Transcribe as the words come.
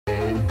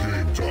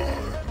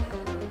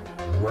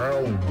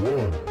Round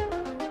one.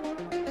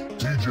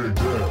 DJ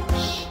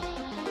Dance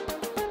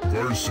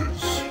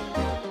versus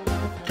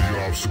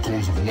the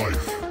obstacles of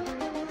life.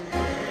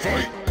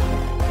 Fight!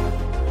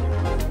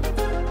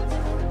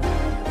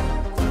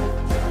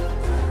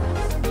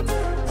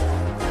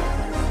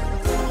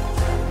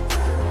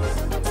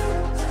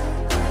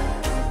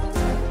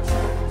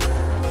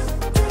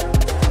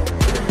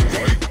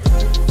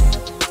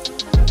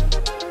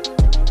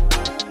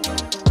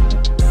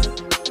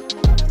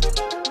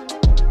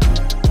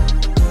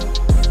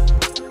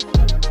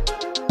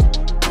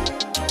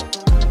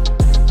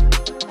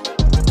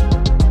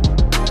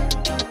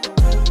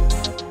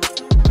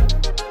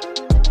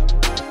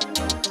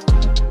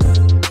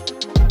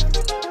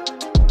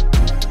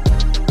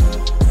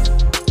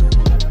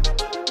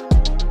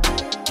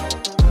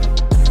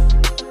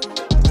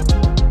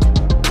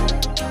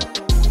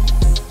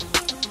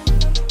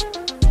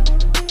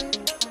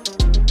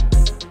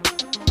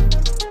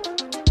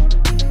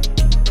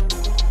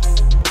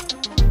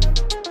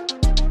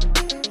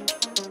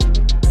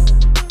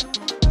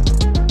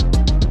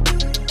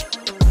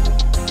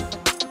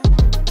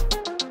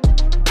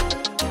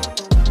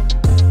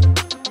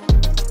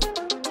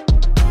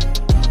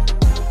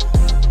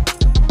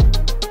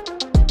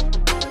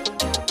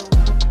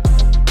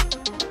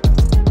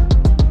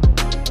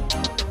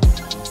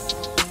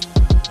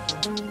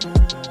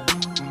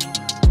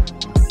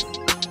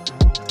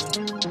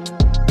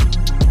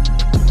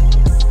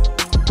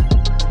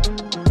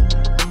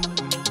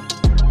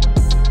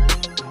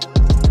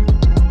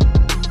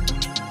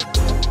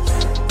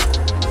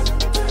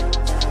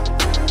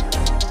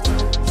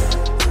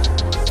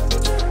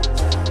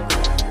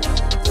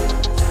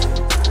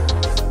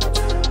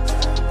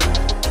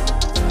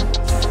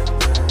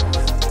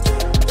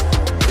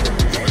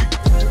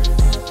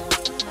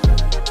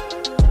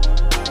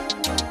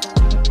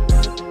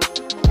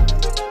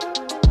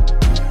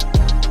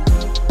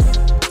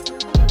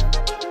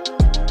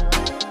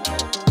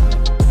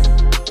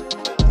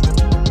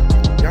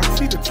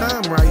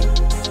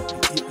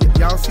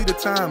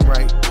 Time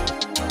right.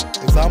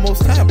 It's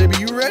almost time, baby.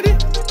 You ready?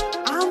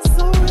 I'm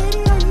so ready.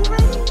 Are you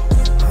ready?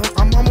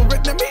 I'm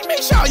ready. Now,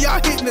 make sure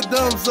y'all hitting the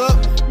thumbs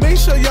up. Make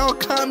sure y'all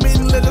comment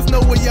and let us know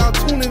where y'all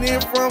tuning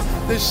in from.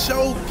 The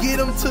show Get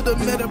 'Em to the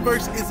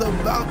Metaverse is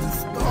about to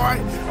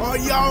start. Are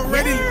y'all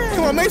ready? Yeah.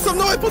 Come on, make some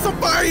noise. Put some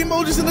fire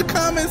emojis in the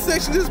comment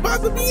section. It's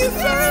about to be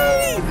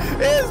insane.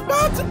 It's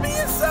about to be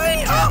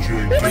insane. Oh,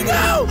 here we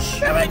go.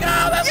 Here we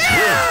go. Let's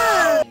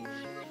go.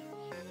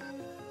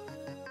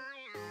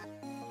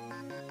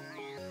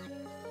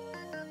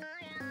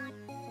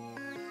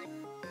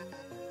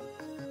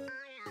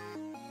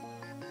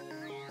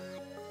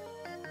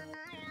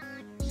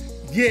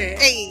 Yeah,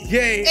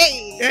 hey,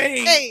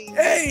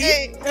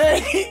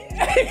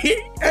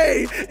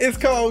 it's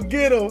called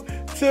Get 'Em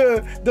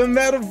to the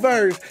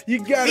Metaverse. You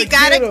gotta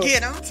get 'em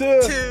to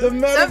the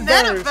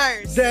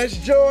Metaverse. That's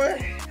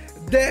Joy.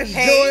 That's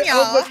Joy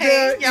over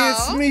there.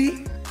 It's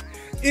me.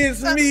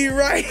 It's me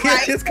right here.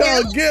 It's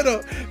called Get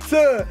 'Em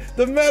to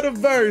the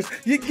Metaverse.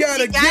 You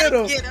gotta get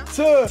 'em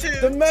to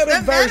the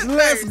Metaverse.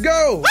 Let's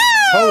go.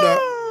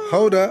 Woo!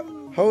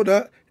 Hold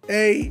up.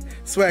 Hey,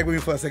 swag with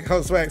me for a second.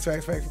 Hold swag,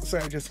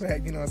 just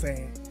swag, you know what I'm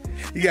saying?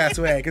 You got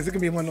swag, because it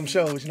can be one of them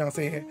shows, you know what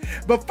I'm saying?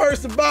 But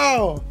first of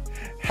all,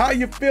 how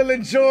you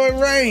feeling, Joy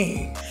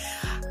Rain?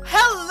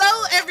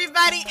 Hello,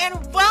 everybody,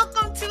 and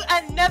welcome to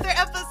another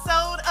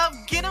episode of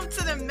Get 'Em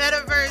to the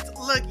Metaverse.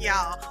 Look,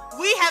 y'all,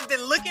 we have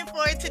been looking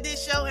forward to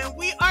this show, and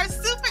we are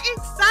super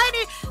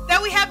excited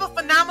that we have a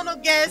phenomenal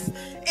guest,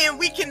 and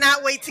we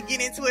cannot wait to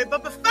get into it.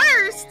 But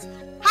first,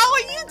 how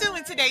are you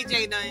doing today,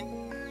 J Dunn?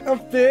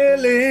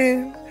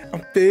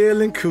 I'm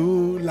feeling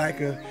cool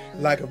like a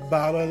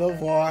bottle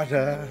of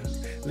water.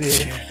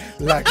 Yeah,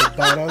 like a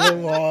bottle of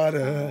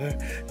water.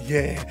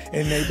 Yeah,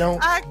 and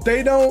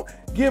they don't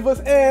give us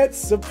ad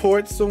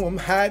support, so I'm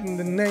hiding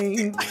the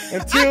name.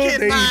 Until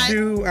they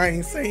do, I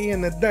ain't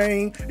saying a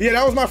thing. Yeah,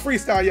 that was my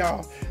freestyle,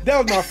 y'all.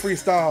 That was my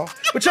freestyle.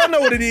 But y'all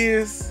know what it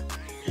is.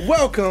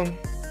 Welcome,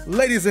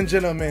 ladies and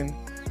gentlemen,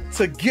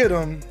 to Get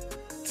 'Em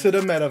to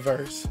the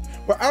Metaverse,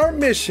 where our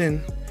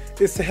mission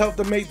is to help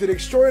to make the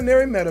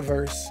extraordinary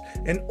metaverse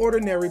an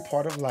ordinary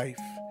part of life.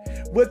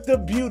 With the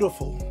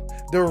beautiful,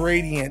 the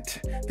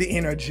radiant, the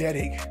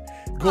energetic,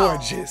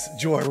 gorgeous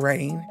Joy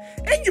Rain,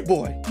 and your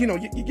boy, you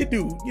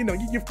dude,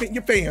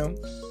 your fam,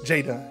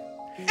 J Dunn.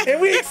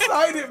 And we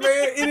excited,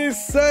 man. It is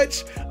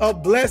such a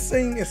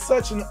blessing. It's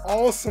such an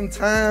awesome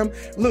time.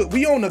 Look,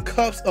 we on the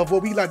cusp of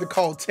what we like to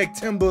call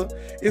Tech-Timber.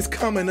 It's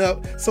coming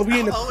up. So we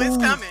in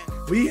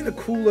the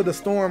cool of the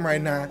storm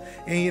right now.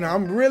 And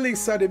I'm really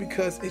excited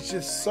because it's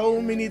just so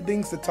many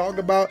things to talk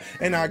about.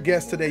 And our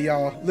guest today,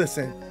 y'all,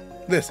 listen.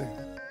 That's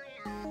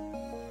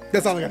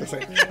all I got to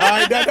say. All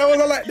right,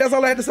 that's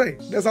all I had to say.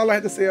 That's all I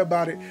had to say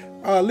about it.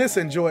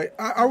 Listen, Joy,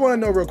 I want to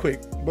know real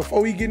quick, before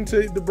we get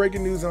into the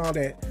breaking news and all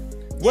that,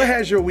 what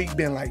has your week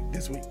been like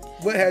this week?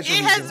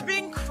 It has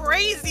been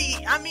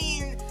crazy. I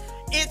mean,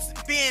 it's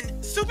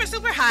been super,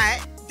 super hot.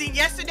 then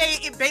yesterday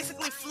it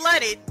basically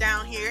flooded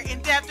down here,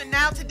 and after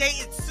now today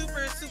it's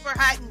super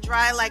hot and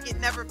dry like it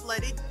never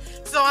flooded.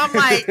 So I'm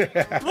like,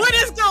 what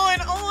is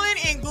going on?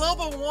 And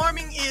global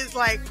warming is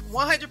like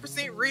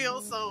 100%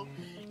 real. So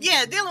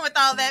yeah, dealing with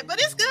all that, but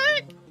it's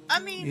good. I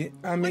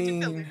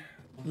mean,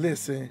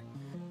 listen,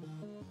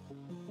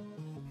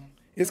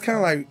 it's kind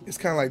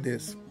of like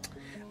this.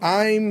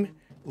 I'm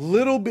a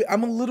little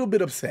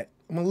bit upset.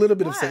 I'm a little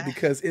bit upset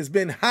because it's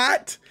been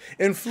hot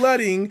and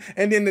flooding,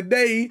 and then the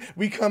day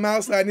we come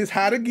outside and it's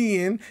hot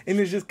again, and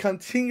it's just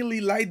continually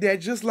like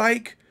that, just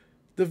like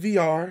the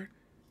VR,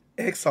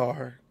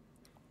 XR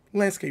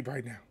landscape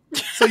right now.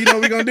 So you know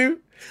what we're gonna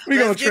do? We're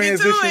gonna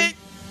transition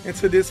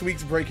into this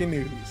week's breaking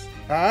news.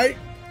 All right,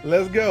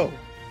 let's go.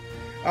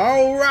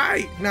 All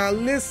right, now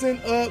listen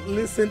up.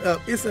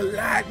 It's a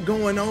lot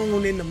going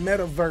on in the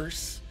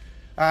metaverse.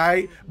 All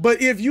right,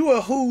 but if you a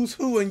who's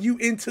who and you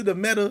into the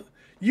meta,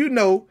 you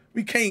know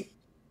we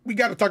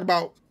got to talk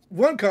about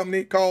one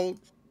company called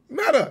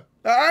Meta.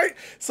 All right,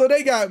 so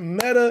they got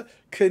Meta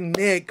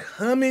Connect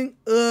coming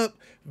up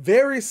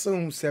very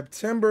soon,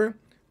 September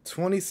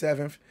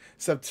 27th.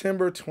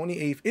 September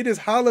 28th. It is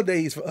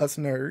holidays for us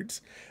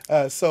nerds.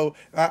 So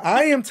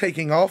I am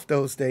taking off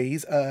those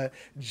days.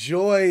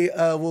 Joy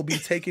will be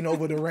taking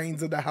over the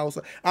reins of the house.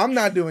 I'm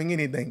not doing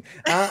anything.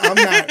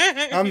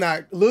 I'm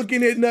not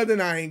looking at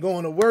nothing. I ain't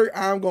going to work.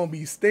 I'm going to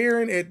be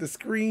staring at the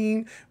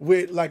screen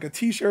with like a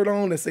t-shirt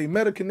on that say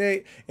Meta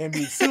Connect and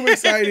be super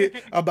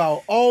excited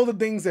about all the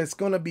things that's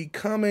going to be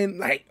coming.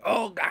 Like,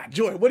 oh God,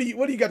 Joy, what do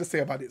you got to say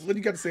about this? What do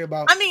you got to say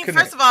about Connect?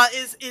 First of all,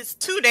 it's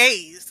 2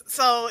 days.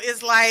 So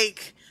it's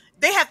like,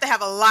 they have to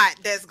have a lot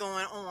that's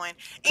going on.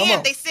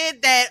 And they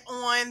said that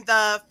on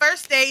the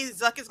first day,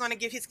 Zuck is going to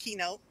give his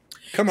keynote.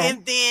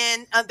 And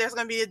then there's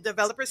going to be a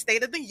developer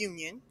state of the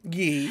union.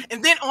 Yeah.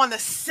 And then on the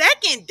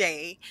second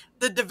day,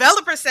 the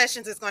developer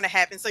sessions is going to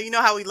happen. So you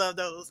know how we love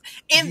those.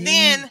 And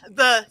then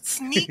the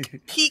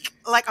sneak peek,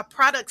 like a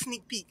product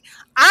sneak peek.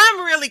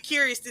 I'm really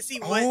curious to see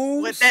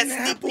what that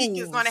sneak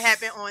peek is going to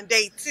happen on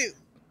day 2.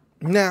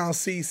 Now,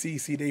 see,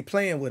 they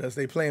playing with us.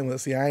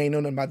 See, I ain't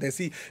know nothing about that.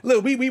 See,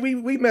 look, we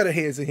meta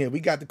heads in here.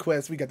 We got the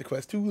Quest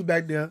 2s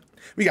back there.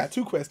 We got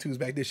 2 Quest 2s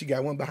back there. She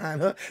got one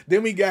behind her.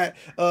 Then we got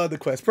the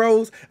Quest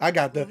Pros. I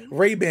got the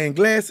Ray-Ban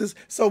glasses.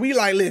 So we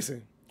like,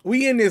 listen,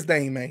 we in this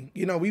thing, man.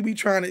 You know, we be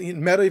trying to,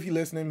 Meta, if you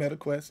listening, Meta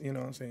Quest, you know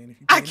what I'm saying?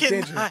 If you pay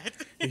attention,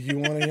 if you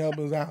want to help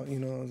us out, you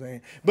know what I'm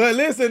saying? But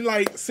listen,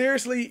 like,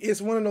 seriously,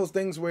 it's one of those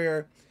things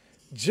where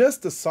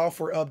just the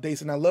software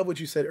updates, and I love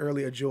what you said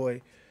earlier,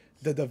 Joy,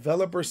 the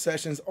developer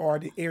sessions are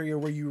the area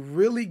where you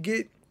really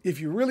get,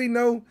 if you really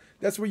know,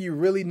 that's where you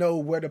really know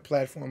where the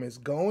platform is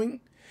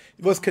going.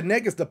 What's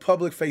Connect is the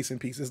public facing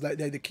piece. It's like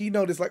the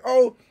keynote is like,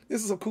 oh,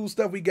 this is some cool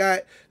stuff we got.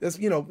 That's,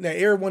 you know, that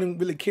everyone didn't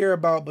really care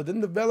about. But then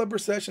developer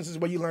sessions is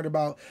where you learn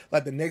about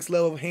like the next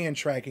level of hand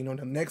tracking or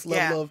the next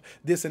level of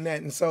this and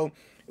that. And so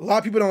a lot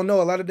of people don't know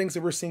a lot of things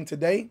that we're seeing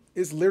today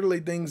is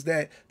literally things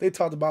that they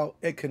talked about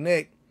at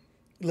Connect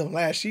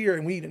last year,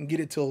 and we didn't get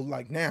it till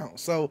like now.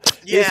 So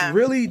it's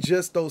really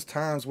just those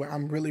times where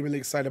I'm really, really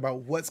excited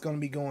about what's going to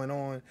be going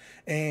on,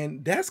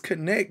 and that's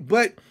Connect.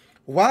 But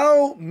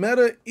while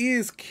Meta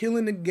is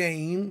killing the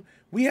game,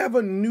 we have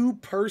a new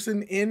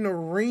person in the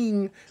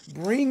ring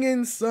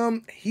bringing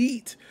some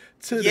heat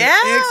to the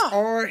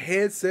XR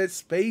headset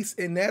space,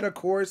 and that, of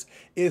course,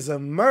 is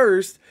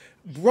Immersed.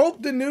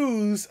 Broke the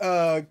news,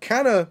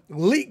 kind of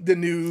leaked the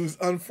news,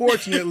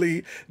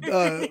 unfortunately.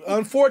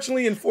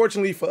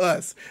 Unfortunately for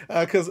us,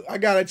 because I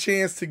got a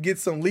chance to get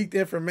some leaked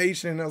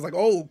information, and I was like,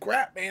 oh,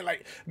 crap, man,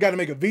 like, got to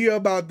make a video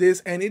about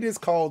this, and it is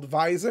called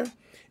Visor.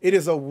 It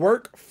is a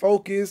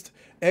work-focused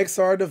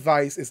XR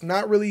device. It's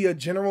not really a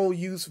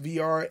general-use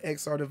VR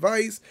XR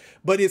device,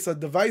 but it's a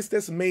device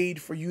that's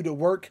made for you to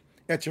work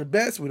at your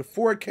best with a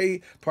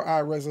 4K per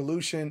eye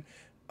resolution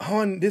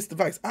on this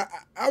device.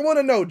 I want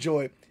to know,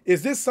 Joy,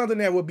 is this something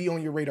that would be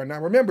on your radar? Now,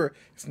 remember,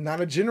 it's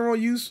not a general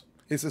use.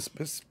 It's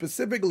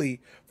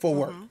specifically for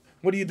work.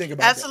 What do you think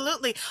about that?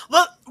 Absolutely.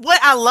 Well, what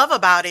I love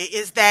about it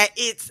is that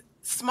it's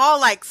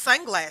small like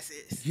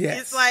sunglasses.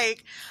 Yes. It's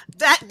like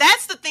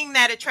that's the thing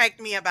that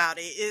attracted me about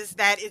it, is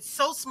that it's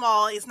so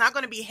small, it's not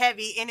going to be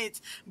heavy, and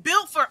it's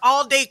built for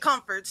all day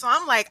comfort. So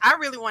I'm like, I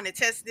really want to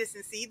test this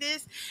and see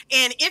this.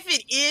 And if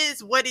it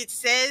is what it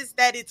says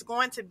that it's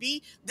going to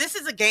be, this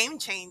is a game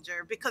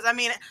changer, because I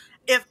mean,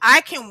 if I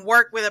can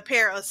work with a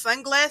pair of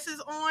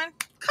sunglasses on,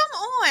 come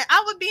on,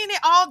 I would be in it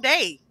all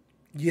day.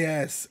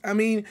 Yes. I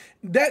mean,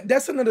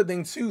 that's another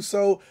thing too.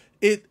 So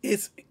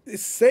it's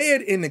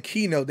said in the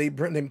keynote, they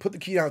put the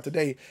keynote out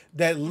today,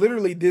 that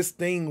literally this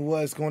thing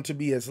was going to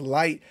be as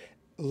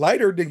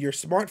lighter than your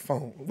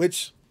smartphone,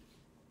 which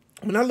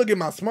when I look at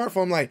my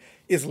smartphone, I'm like,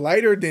 it's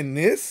lighter than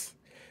this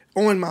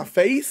on my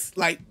face.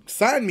 Like,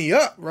 sign me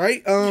up,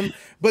 right?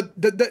 But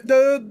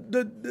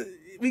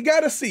we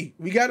gotta see.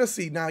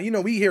 Now, you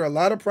know, we hear a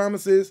lot of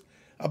promises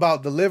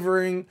about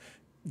delivering.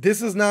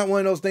 This is not one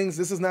of those things.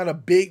 This is not a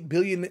big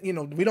billion, you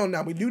know,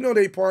 we do know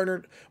they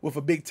partnered with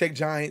a big tech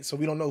giant, so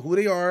we don't know who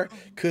they are.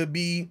 Could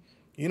be,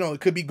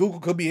 It could be Google,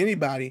 could be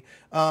anybody.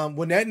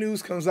 When that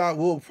news comes out,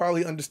 we'll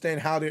probably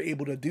understand how they're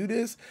able to do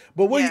this.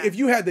 But if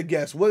you had to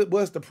guess,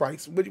 what's the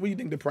price? What do you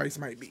think the price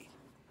might be?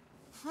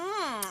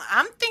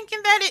 I'm thinking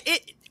that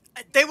it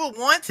they would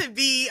want to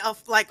be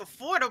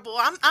affordable.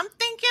 I'm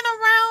thinking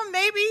around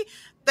maybe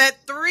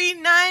that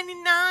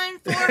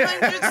 $399,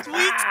 $400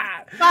 sweet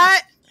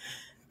spot.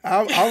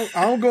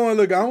 I'm going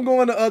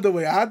the other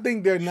way. I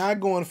think they're not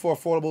going for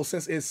affordable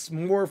since it's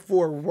more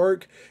for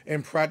work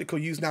and practical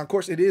use. Now, of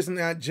course, it is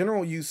not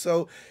general use.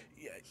 So,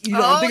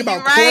 I'm thinking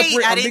about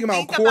corporate. I'm thinking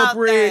about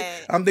corporate.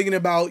 I'm thinking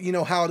about,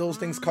 how those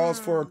things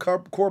cost for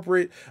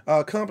corporate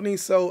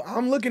companies. So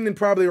I'm looking in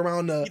probably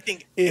around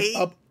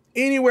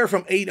anywhere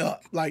from 8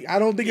 up. Like, I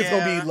don't think it's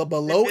going to be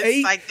below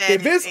 8.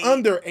 If it's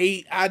under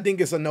 8, I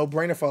think it's a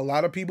no-brainer for a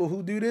lot of people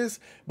who do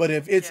this. But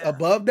if it's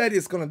above that,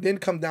 it's going to then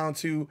come down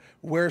to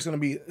where it's going to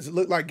be. It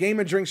look like Game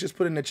and Drinks just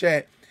put in the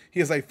chat.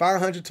 He was like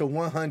 500 to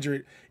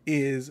 100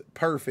 is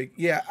perfect.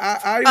 Yeah,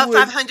 I would.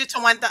 500 to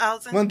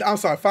 1,000. I'm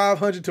sorry,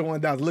 500 to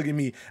 1,000. Look at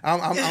me.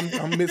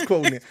 I'm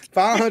misquoting it.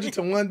 500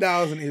 to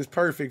 1,000 is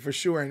perfect for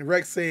sure. And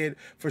Rex said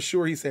for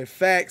sure. He said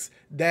facts.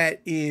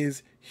 That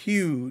is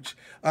huge.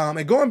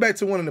 And going back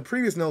to one of the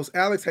previous notes,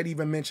 Alex had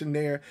even mentioned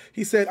there,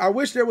 he said, I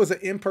wish there was an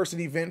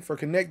in-person event for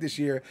Connect this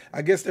year.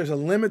 I guess there's a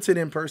limited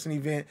in-person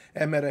event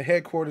at Meta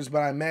headquarters,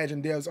 but I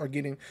imagine devs are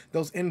getting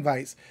those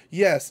invites.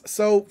 Yes.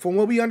 So from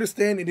what we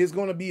understand, it is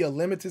going to be a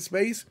limited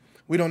space.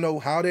 We don't know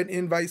how that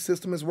invite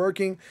system is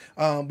working.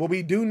 What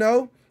we do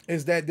know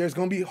is that there's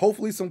going to be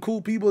hopefully some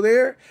cool people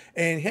there.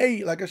 And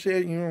hey, like I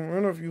said, if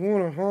you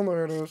want to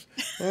holler at us,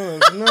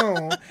 let us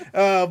know.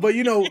 But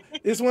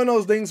it's one of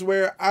those things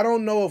where I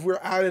don't know if we're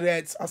out of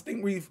that. I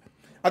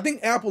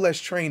think Apple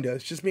has trained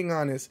us, just being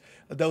honest.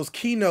 Those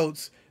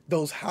keynotes,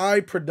 those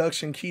high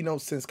production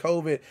keynotes since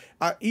COVID,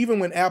 even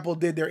when Apple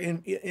did their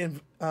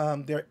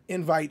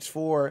invites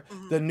for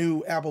the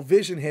new Apple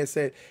Vision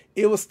headset,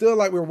 it was still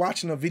like we're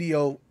watching a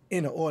video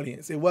in the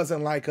audience. It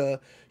wasn't like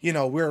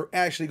we're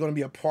actually going to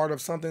be a part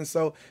of something.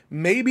 So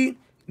maybe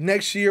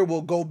next year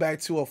we'll go back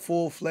to a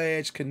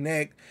full-fledged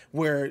Connect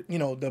where,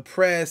 the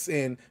press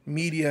and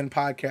media and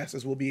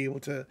podcasters will be able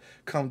to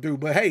come through.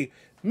 But hey,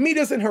 meet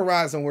us in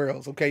Horizon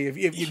Worlds, okay? If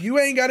you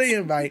ain't got an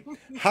invite,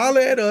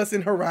 holler at us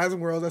in Horizon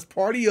Worlds. Let's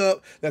party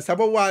up. Let's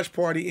have a watch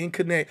party in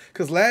Connect.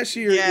 Because last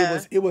year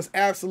it was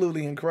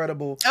absolutely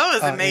incredible. Oh,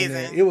 it was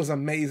amazing. It was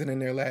amazing in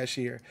there last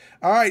year.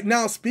 All right,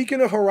 now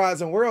speaking of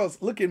Horizon Worlds,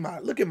 look at my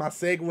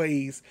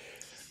segues.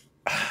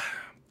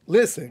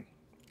 Listen,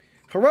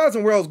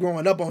 Horizon Worlds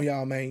growing up on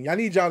y'all, man. I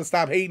need y'all to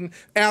stop hating.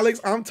 Alex,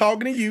 I'm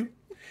talking to you.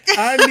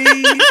 I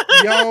need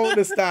y'all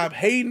to stop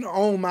hating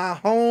on my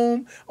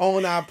home,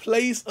 on our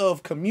place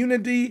of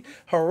community.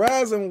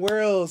 Horizon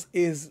Worlds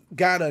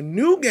got a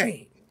new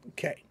game.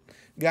 Okay.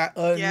 Got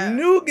a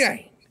new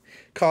game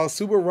called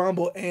Super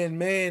Rumble. And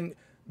man,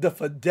 the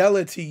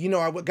fidelity,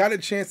 I got a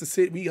chance to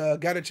sit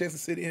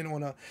in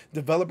on a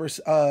developers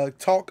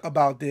talk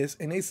about this.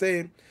 And they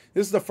said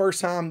this is the first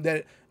time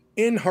that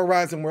in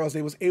Horizon Worlds,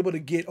 they was able to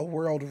get a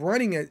world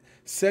running at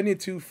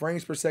 72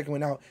 frames per second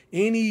without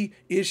any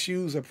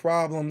issues or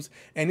problems.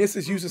 And this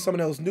is using some of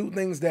those new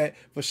things that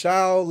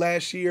Vishal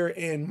last year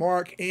and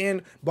Mark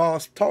and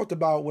Boss talked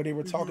about, where they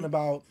were talking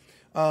about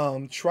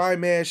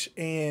tri-mesh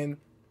and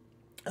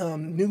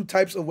new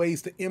types of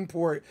ways to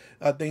import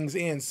things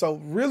in. So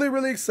really,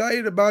 really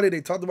excited about it.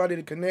 They talked about it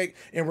at Connect,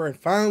 and we're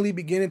finally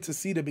beginning to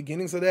see the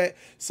beginnings of that.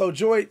 So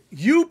Joy,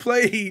 you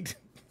played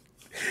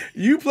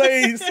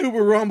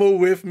Super Rumble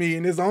with me,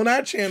 and it's on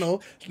our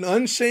channel. An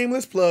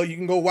unshameless plug. You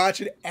can go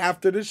watch it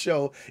after the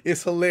show.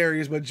 It's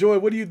hilarious. But Joy,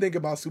 what do you think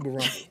about Super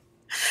Rumble?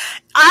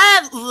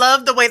 I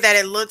love the way that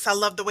it looks. I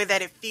love the way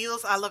that it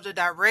feels. I love the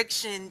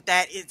direction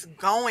that it's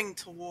going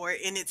toward.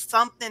 And it's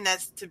something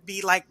that's to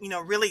be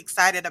really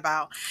excited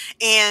about.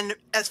 And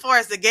as far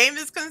as the game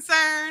is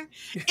concerned,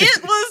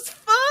 it was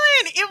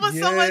fun. It was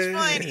so much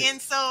fun.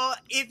 And so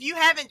if you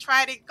haven't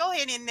tried it, go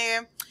ahead in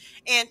there.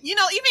 And,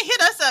 even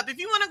hit us up. If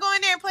you want to go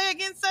in there and play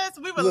against us,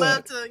 we would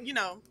love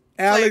to,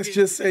 Alex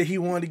just said he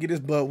wanted to get his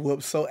butt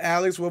whooped. So,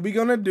 Alex, what we're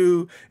going to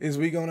do is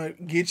we're going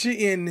to get you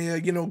in there,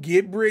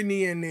 get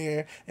Brittany in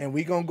there, and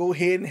we're going to go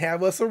ahead and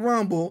have us a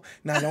rumble.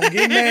 Now, don't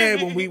get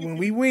mad when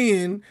we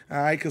win, all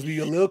right, because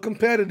we're a little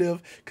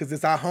competitive because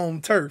it's our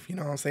home turf, you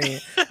know what I'm saying?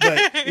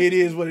 But it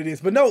is what it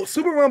is. But no,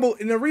 Super Rumble,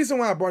 and the reason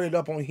why I brought it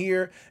up on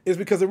here is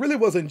because it really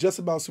wasn't just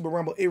about Super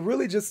Rumble. It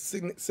really just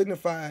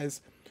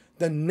signifies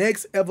the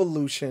next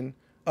evolution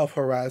of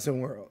Horizon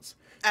Worlds.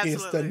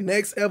 Absolutely. It's the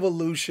next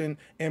evolution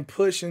and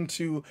push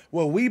into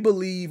what we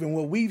believe and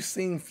what we've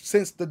seen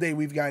since the day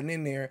we've gotten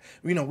in there.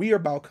 We are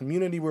about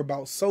community, we're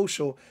about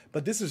social,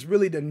 but this is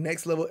really the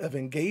next level of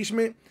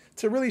engagement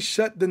to really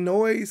shut the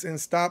noise and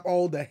stop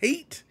all the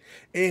hate.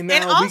 And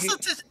also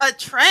to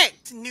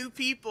attract new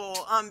people,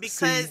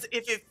 because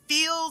if it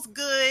feels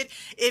good,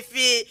 if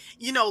it,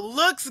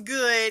 looks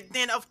good,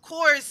 then of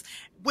course,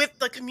 with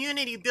the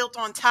community built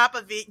on top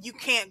of it, you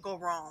can't go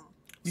wrong.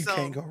 You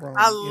can't go wrong.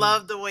 I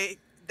love the way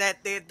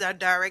that the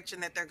direction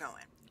that they're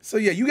going. So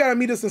yeah, you gotta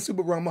meet us in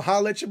Super Rumble.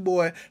 Holla at your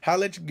boy,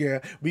 holla at your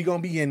girl. We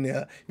gonna be in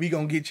there. We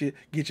gonna get you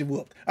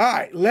whooped. All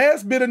right,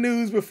 last bit of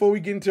news before we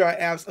get into our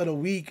apps of the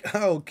week.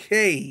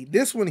 Okay,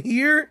 this one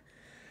here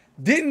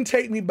didn't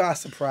take me by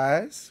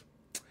surprise,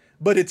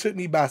 but it took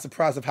me by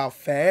surprise of how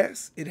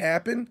fast it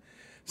happened.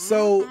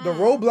 So the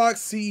Roblox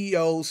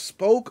CEO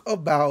spoke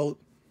about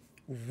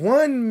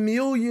 1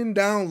 million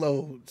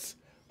downloads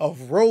of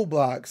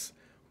Roblox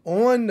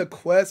on the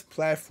Quest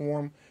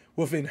platform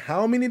within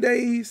how many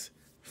days?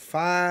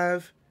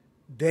 5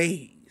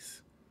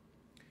 days.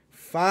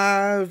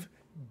 5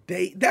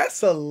 days.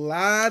 That's a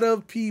lot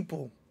of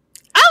people.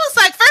 I was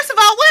like, first of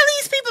all, where are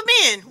these people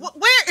been?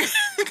 Where?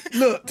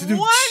 Look, 1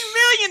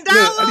 million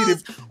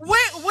dollars.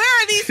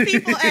 Where are these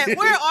people at?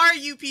 Where are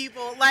you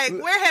people? Like,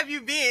 where have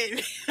you been?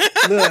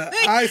 Look,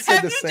 I said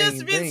have the you same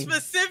just been thing.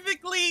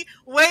 Specifically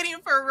waiting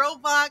for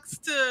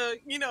Roblox to,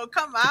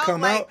 come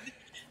out?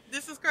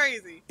 This is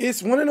crazy.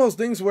 It's one of those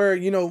things where,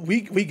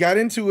 we got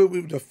into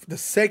it the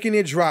second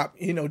it dropped.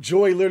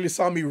 Joy literally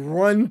saw me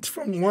run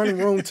from one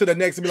room to the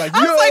next and be like,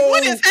 yo, I was like,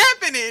 what is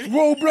happening?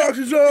 Roblox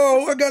is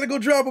I gotta go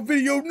drop a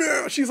video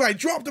now. She's like,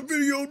 drop the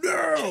video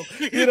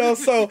now.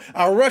 So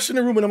I rush in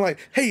the room and I'm like,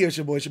 hey, it's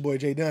your boy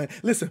Jay Dunn.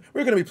 Listen,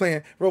 we're gonna be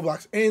playing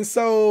Roblox. And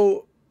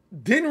so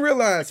didn't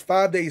realize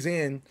 5 days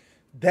in,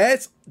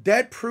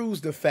 that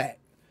proves the fact.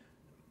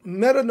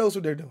 Meta knows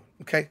what they're doing.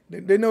 Okay.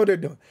 They know what they're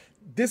doing.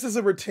 This is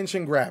a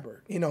retention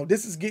grabber.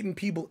 This is getting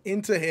people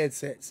into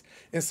headsets.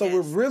 And so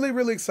we're really,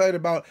 really excited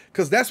about,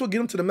 because that's what Get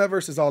Them to the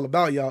Metaverse is all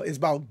about, y'all. It's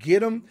about get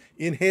them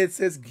in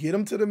headsets, get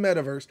them to the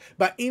Metaverse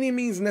by any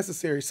means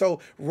necessary. So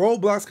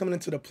Roblox coming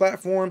into the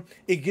platform,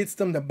 it gets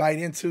them to bite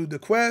into the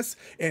Quest.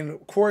 And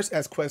of course,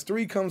 as Quest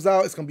 3 comes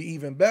out, it's going to be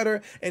even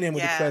better. And then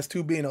with the Quest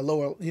 2 being a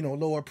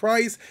lower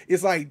price,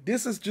 it's like,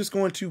 this is just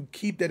going to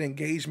keep that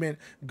engagement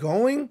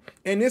going.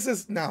 And this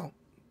is now,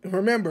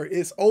 remember,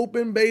 it's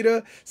open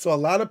beta, so a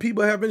lot of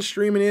people have been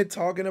streaming it,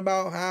 talking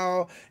about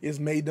how it's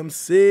made them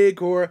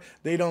sick or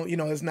they don't,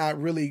 it's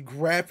not really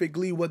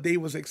graphically what they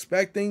was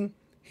expecting.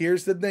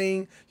 Here's the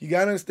thing. You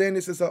got to understand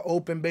this is an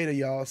open beta,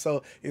 y'all,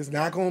 so it's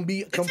not going to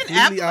be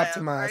completely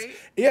optimized. Right?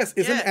 Yes,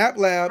 it's an app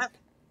lab.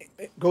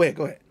 Go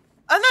ahead.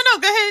 Oh, no,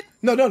 go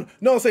ahead.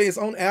 No, say it's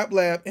on app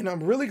lab, and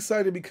I'm really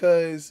excited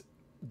because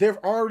there've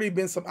already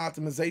been some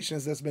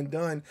optimizations that's been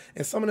done,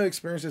 and some of the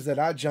experiences that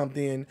I jumped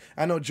in,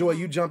 I know, Joy,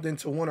 you jumped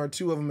into one or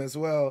two of them as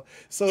well.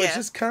 So it's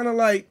just kind of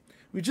like,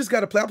 we just got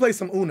to play. I played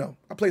some Uno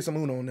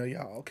on there,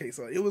 y'all. Okay,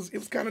 so it was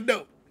kind of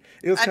dope.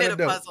 It was kind of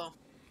dope. I did a puzzle.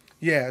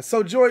 Yeah,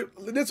 so Joy,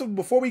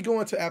 before we go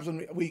into apps of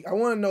the week, I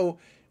want to know,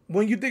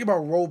 when you think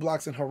about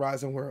Roblox and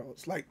Horizon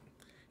Worlds, like,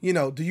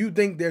 do you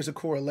think there's a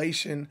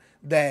correlation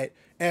that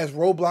as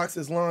Roblox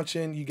is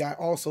launching, you got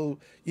also,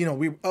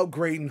 we're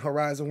upgrading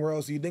Horizon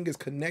Worlds. Do you think it's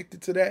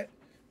connected to that?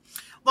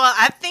 Well,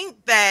 I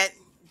think that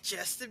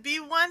just to be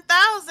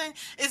 1,000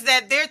 is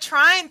that they're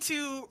trying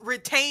to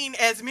retain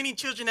as many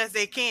children as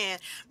they can,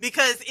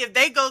 because if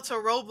they go to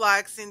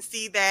Roblox and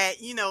see that,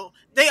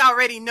 they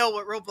already know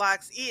what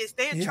Roblox is,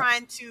 they're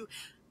trying to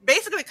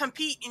basically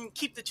compete and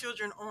keep the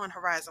children on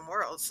Horizon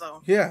Worlds.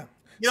 So yeah.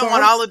 You don't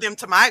want all of them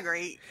to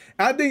migrate.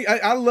 I think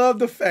I love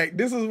the fact,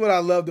 this is what I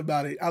loved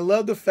about it. I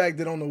love the fact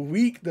that on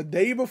the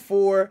day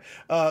before,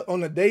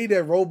 on the day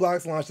that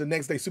Roblox launched, the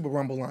next day Super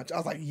Rumble launched, I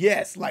was like,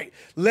 yes, like,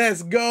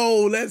 let's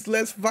go.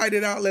 Let's fight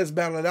it out. Let's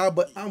battle it out.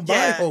 But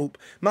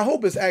my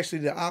hope is actually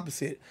the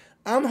opposite.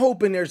 I'm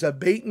hoping there's a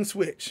bait and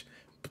switch.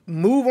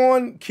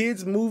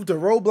 Kids move to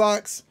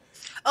Roblox.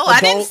 Oh,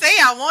 adults. I didn't say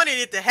I wanted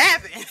it to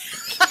happen.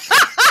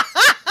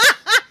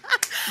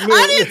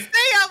 I didn't say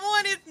I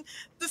wanted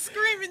the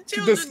screaming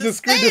children to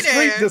stay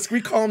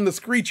there. Call them the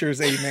screechers,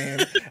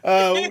 amen.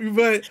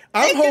 But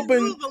I'm hoping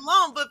can move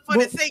along, but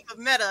for the sake of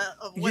meta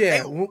of what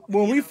they want.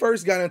 When we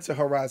first got into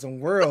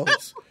Horizon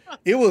Worlds,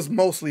 it was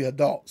mostly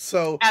adults.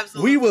 So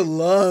we would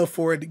love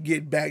for it to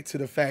get back to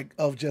the fact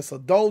of just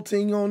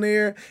adulting on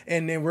there,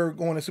 and then we're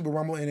going to Super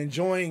Rumble and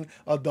enjoying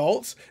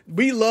adults.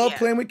 We love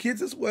playing with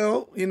kids as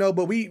well,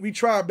 but we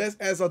try our best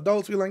as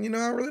adults. We're like,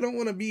 I really don't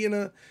want to be in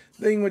a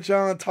thing with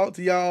y'all and talk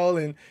to y'all,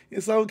 and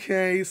it's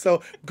okay.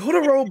 So go to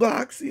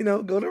Roblox,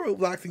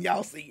 and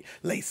y'all see,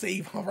 let's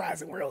save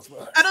Horizon Worlds.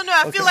 I don't know.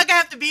 I feel like I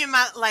have to be in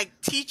my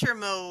teacher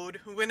mode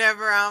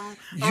whenever I'm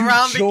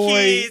around the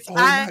kids. Oh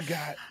my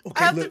God.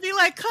 Okay, I have to be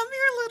like, come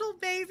here, little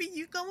baby.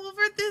 You come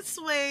over this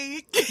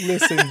way.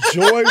 Listen,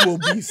 Joy will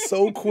be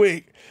so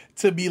quick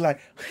to be like,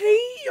 hey,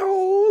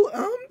 y'all,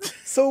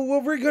 so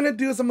what we're going to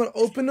do is I'm going to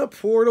open a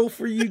portal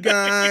for you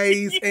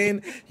guys,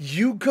 and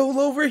you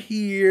go over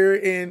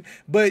here,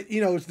 but,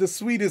 the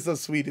sweetest of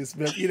sweetest,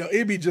 but,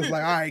 it'd be just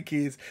like, all right,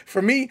 kids.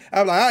 For me,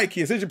 I'm like, all right,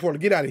 kids, here's your portal.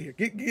 Get out of here.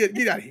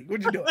 Get out of here.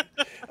 What you doing?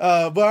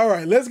 But all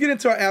right, let's get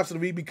into our apps of the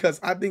week, because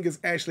I think it's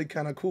actually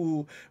kind of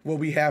cool what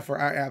we have for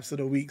our apps of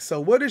the week. So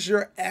what is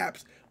your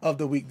apps of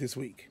the week this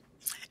week?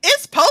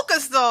 It's Poker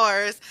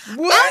Stars.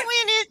 What?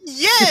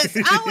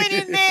 I went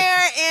in there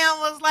and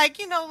was like,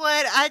 you know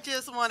what? I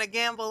just want to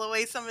gamble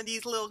away some of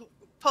these little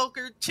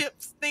poker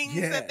chips things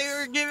that they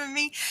were giving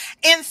me.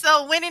 And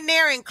so went in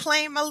there and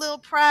claimed my little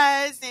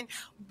prize. And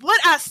what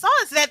I saw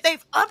is that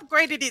they've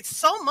upgraded it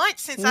so much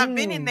since I've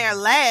been in there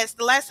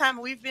the last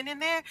time we've been in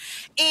there.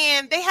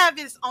 And they have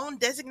its own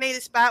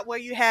designated spot where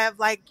you have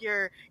like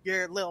your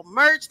little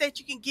merch that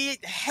you can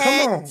get,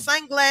 hat and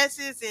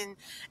sunglasses, and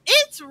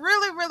it's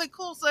really, really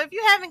cool. So if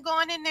you haven't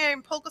gone in there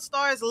in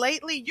PokerStars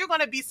lately, you're going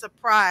to be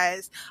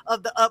surprised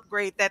of the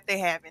upgrade that they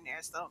have in there.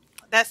 So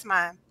that's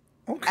mine.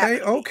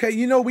 Okay.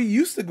 You know, we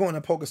used to go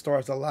into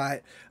PokerStars a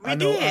lot. I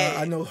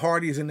know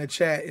Hardy's in the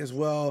chat as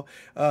well.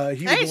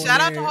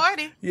 Shout out to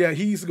Hardy. Yeah,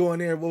 he used to go in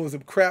there. What was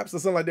it, craps or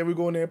something like that? We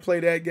go in there and play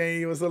that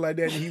game or something like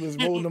that. And he was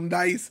rolling them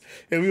dice,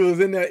 and we was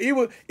in there.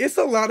 It's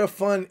a lot of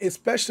fun,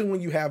 especially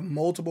when you have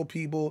multiple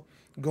people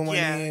going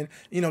in.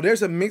 You know,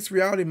 there's a mixed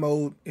reality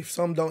mode.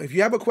 If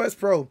you have a Quest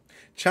Pro,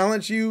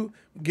 challenge you.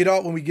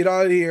 When we get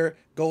out of here,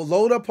 go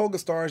load up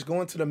PokerStars,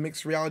 go into the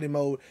mixed reality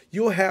mode.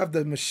 You'll have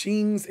the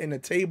machines and the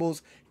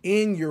tables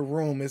in your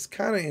room. It's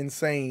kind of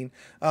insane.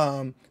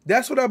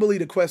 That's what I believe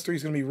the Quest 3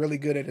 is going to be really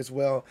good at as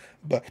well.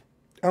 But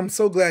I'm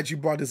so glad you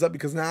brought this up,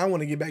 because now I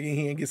want to get back in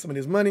here and get some of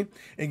this money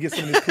and get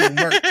some of this cool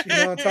merch. You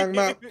know what I'm talking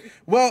about?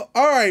 Well,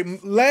 all right.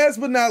 Last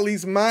but not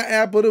least, my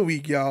app of the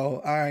week, y'all.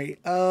 All right.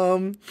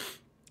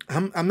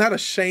 I'm not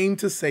ashamed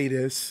to say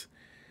this,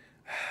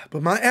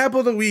 but my app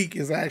of the week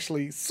is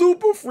actually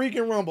Super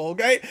freaking Rumble,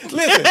 okay?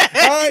 Listen,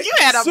 all right? You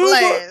had a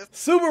blast.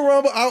 Super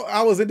Rumble.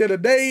 I was in there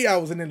today. I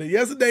was in there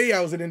yesterday.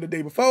 I was in there the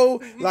day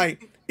before.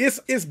 Like,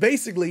 it's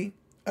basically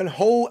a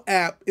whole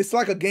app. It's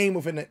like a game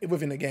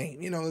within a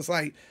game. You know, it's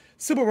like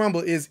Super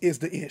Rumble is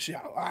the ish,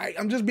 y'all. All right,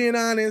 I'm just being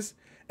honest.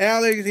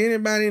 Alex,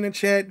 anybody in the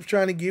chat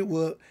trying to get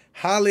what,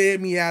 holler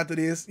at me after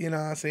this. You know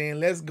what I'm saying?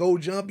 Let's go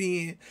jump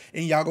in,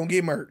 and y'all gonna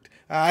get murked.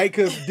 All right,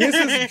 because this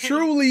is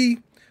truly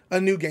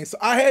a new game. So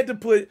I had to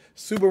put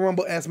Super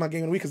Rumble as my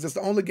game of the week because it's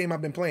the only game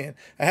I've been playing.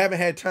 I haven't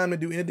had time to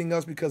do anything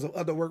else because of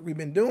other work we've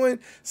been doing.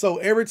 So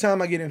every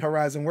time I get in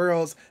Horizon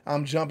Worlds,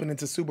 I'm jumping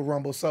into Super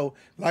Rumble. So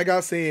like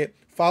I said,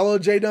 follow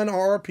J Dunn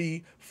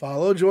RRP,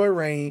 follow Joy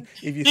Rain.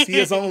 If you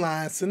see us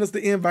online, send us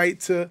the invite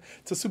to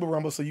Super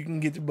Rumble so you can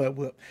get your butt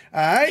whooped.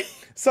 All right?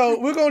 So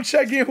we're going to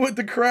check in with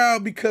the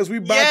crowd because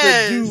we're about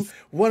to do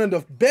one of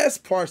the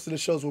best parts of the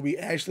shows where we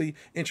actually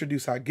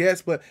introduce our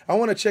guests. But I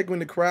want to check in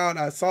the crowd.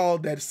 I saw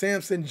that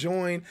Samson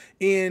joined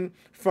in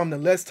from the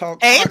Let's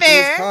Talk Oculus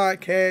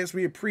podcast.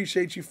 We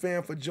appreciate you,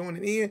 fam, for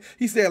joining in.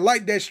 He said,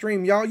 like that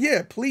stream, y'all.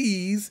 Yeah,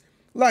 please.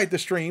 Like the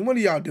stream. What are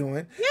y'all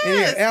doing?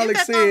 Yes, and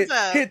Alex said,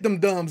 hit them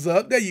thumbs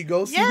up. There you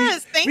go. See,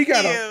 thank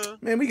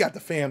you. We got the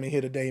family here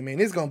today, man.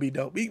 It's going to be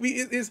dope.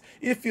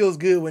 It feels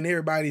good when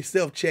everybody's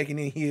self-checking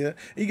in here.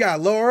 You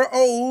got Laura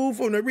O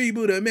from the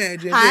Reboot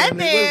Imagine. Hi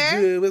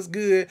there. What's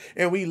good?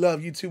 And we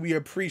love you, too. We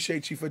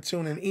appreciate you for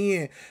tuning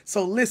in.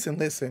 So listen.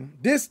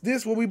 This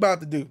what we about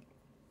to do.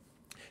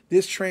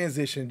 This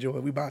transition, Joy,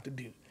 we about to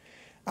do.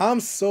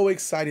 I'm so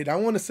excited. I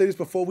want to say this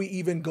before we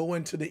even go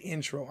into the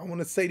intro. I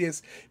want to say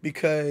this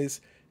because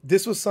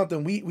this was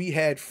something we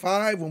had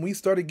 5 when we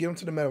started getting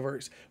to the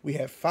Metaverse. We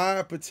had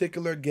 5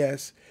 particular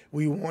guests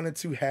we wanted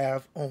to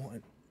have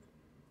on.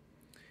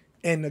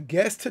 And the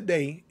guest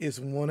today is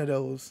one of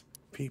those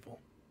people.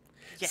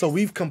 Yes. So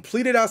we've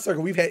completed our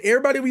circle. We've had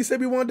everybody we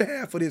said we wanted to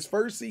have for this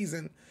first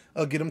season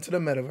of Get 'em to the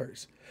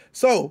Metaverse.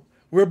 So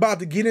we're about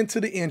to get into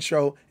the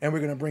intro, and we're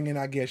going to bring in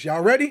our guests.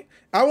 Y'all ready?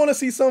 I want to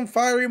see some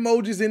fire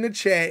emojis in the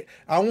chat.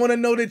 I want to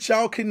know that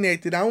y'all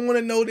connected. I want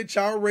to know that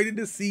y'all ready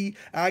to see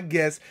our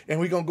guests, and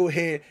we're going to go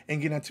ahead and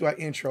get into our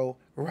intro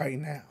right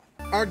now.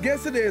 Our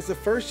guest today is a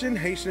first-gen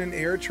Haitian and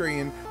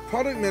Eritrean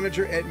product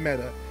manager at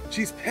Meta.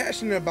 She's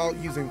passionate about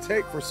using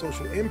tech for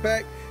social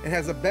impact and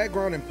has a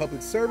background in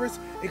public service,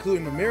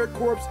 including the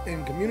AmeriCorps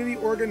and community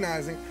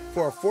organizing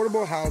for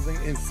affordable housing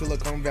in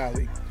Silicon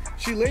Valley.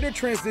 She later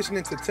transitioned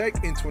into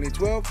tech in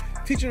 2012,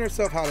 teaching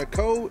herself how to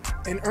code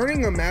and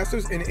earning a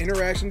master's in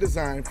interaction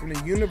design from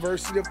the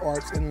University of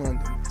Arts in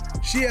London.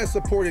 She has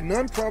supported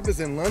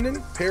nonprofits in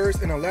London,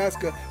 Paris, and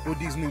Alaska with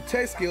these new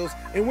tech skills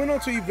and went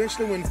on to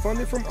eventually win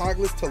funding from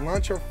Oculus to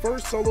launch her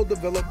first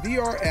solo-developed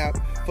VR app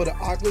for the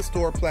Oculus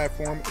Store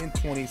platform in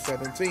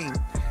 2017.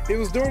 It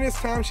was during this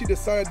time she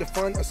decided to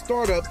fund a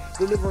startup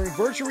delivering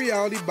virtual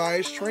reality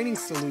bias training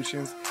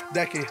solutions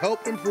that can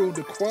help improve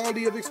the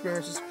quality of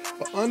experiences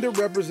for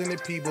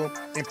underrepresented people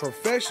in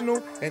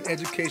professional and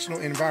educational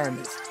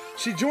environments.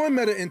 She joined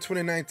Meta in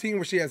 2019,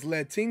 where she has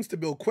led teams to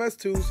build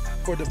Quest tools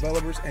for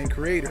developers and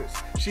creators.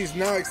 She's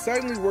now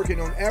excitedly working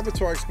on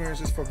avatar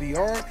experiences for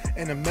VR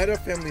and the Meta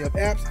family of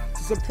apps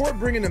to support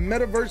bringing the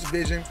Metaverse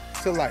vision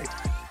to life.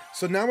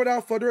 So now,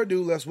 without further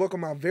ado, let's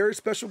welcome our very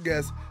special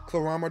guest,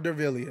 Clarama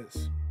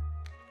Dervilius.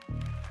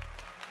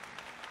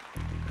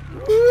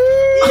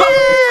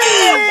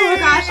 Oh my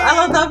gosh, I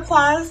love the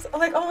applause. I'm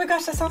like, oh my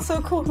gosh, that sounds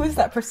so cool. Who is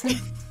that person?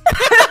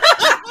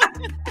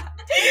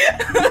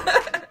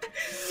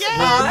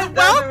 Yes, that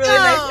was a really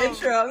nice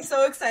intro. I'm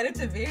so excited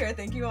to be here.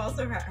 Thank you all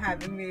for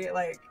having me.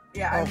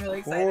 I'm really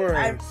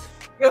excited.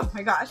 Oh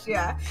my gosh,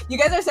 yeah. You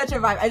guys are such a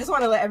vibe. I just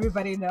want to let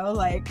everybody know,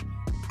 I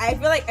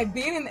feel like I've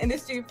been in the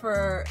industry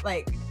for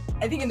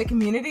I think in the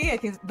community, I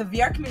think the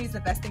VR community is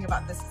the best thing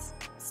about this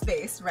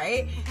space,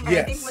 right? And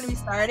yes. I think when we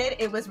started,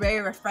 it was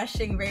very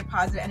refreshing, very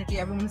positive energy.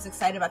 Everyone was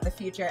excited about the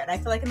future. And I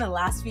feel like in the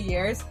last few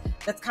years,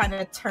 that's kind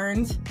of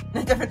turned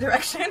in a different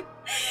direction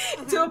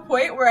to a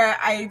point where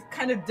I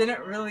kind of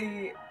didn't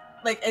really,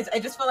 like, I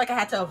just felt like I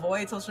had to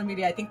avoid social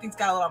media. I think things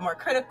got a lot more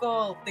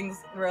critical.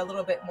 Things were a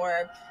little bit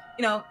more,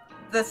 you know,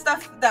 the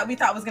stuff that we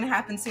thought was going to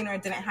happen sooner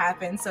didn't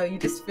happen. So you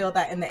just feel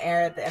that in the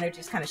air, the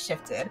energy's kind of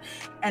shifted.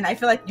 And I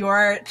feel like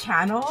your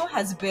channel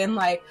has been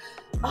like,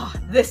 oh,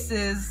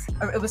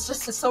 it was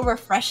just so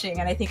refreshing.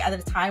 And I think at a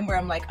time where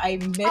I'm like, I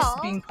miss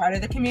being part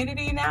of the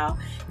community now.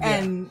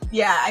 And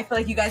I feel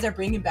like you guys are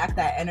bringing back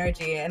that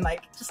energy and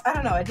like, just, I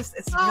don't know, it's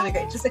really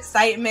great. Just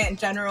excitement in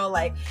general.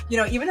 Like, you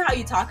know, even how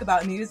you talk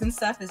about news and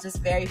stuff is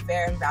just very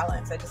fair and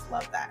balanced. I just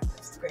love that.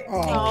 It's great.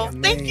 Oh,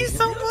 thank you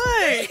so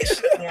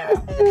much.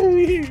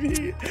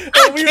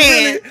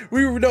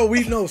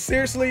 We know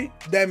seriously,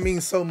 that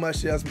means so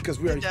much to us because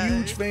we are a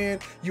huge fan.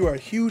 You are a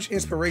huge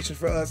inspiration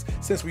for us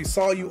since we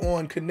saw you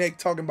on Connect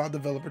talking about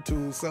developer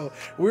tools. So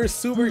we're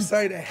super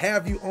excited to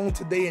have you on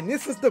today. And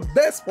this is the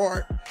best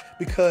part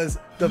because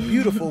the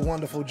beautiful,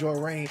 wonderful Joy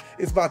Rain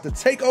is about to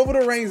take over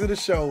the reins of the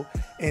show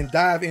and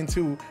dive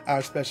into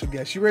our special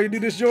guest. You ready to do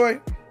this,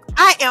 Joy?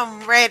 I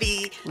am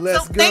ready.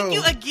 Let's go. Thank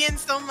you again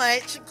so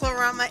much,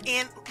 Clarama,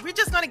 and we're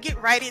just going to get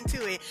right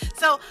into it.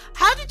 So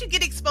how did you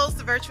get exposed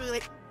to virtual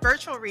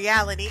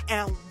reality,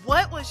 and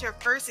what was your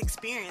first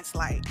experience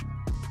like?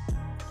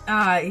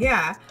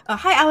 Hi,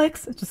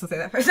 Alex. Just to say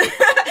that first.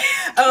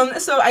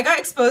 So I got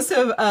exposed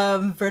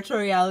to virtual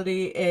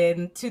reality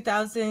in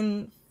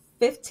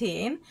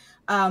 2015.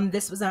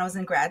 This was when I was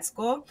in grad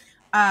school.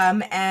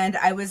 And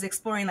I was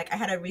exploring, like, I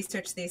had a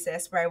research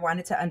thesis where I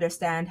wanted to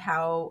understand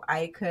how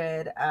I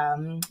could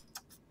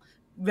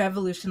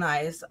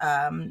revolutionize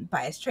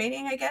bias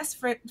training, I guess,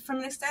 from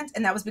an extent.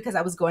 And that was because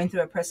I was going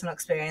through a personal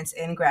experience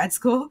in grad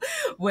school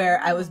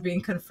where I was being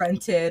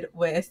confronted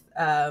with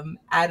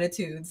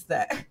attitudes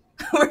that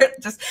were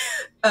just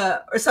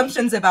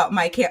assumptions about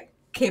my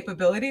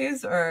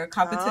capabilities or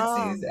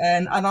competencies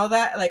and all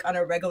that, like, on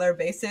a regular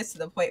basis, to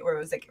the point where it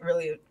was like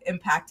really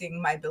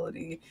impacting my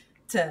ability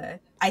to,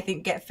 I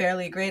think, get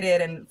fairly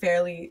graded and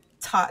fairly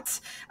taught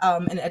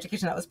in an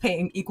education that was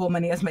paying equal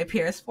money as my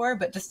peers for,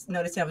 but just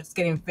noticing I was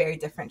getting very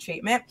different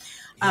treatment.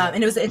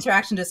 And it was an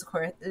interaction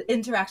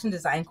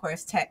design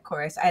course, tech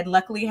course. I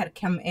luckily had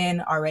come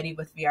in already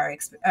with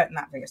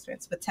not VR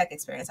experience, with tech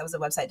experience. I was a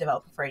website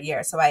developer for a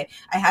year. So I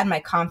had my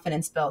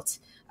confidence built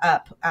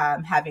up,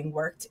 having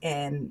worked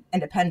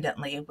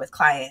independently with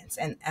clients.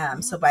 And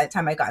so by the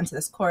time I got into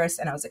this course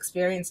and I was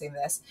experiencing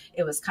this,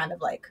 it was kind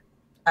of like,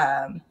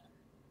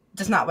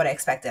 just not what I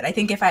expected. I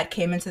think if I had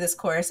came into this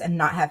course and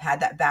not have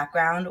had that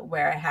background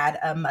where I had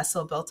a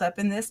muscle built up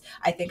in this,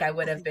 I think I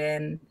would have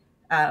been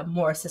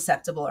more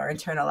susceptible or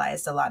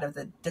internalized a lot of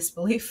the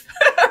disbelief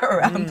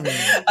around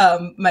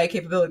my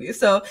capabilities.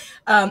 So,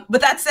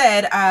 with that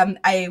said,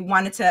 I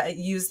wanted to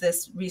use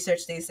this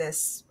research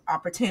thesis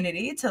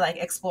opportunity to like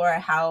explore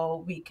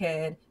how we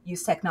could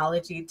use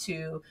technology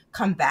to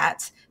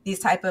combat these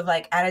type of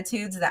like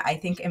attitudes that I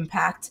think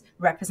impact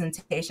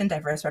representation,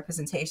 diverse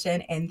representation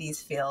in these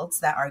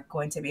fields that are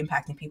going to be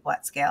impacting people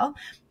at scale.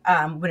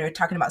 When we're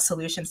talking about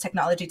solutions,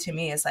 technology to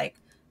me is like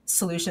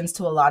solutions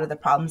to a lot of the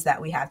problems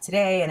that we have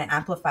today, and it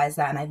amplifies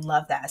that. And I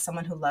love that. As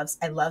someone who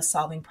I love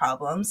solving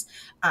problems.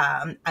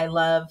 I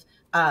love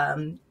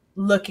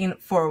looking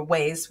for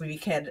ways we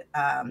could,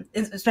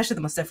 especially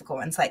the most difficult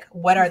ones, like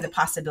what are the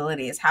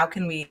possibilities? How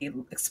can we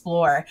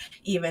explore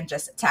even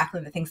just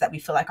tackling the things that we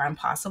feel like are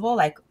impossible?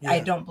 Like, I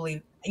don't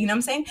believe, you know what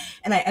I'm saying?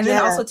 And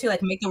then also to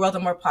like make the world a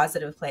more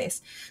positive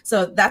place.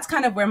 So that's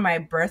kind of where my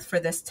birth for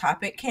this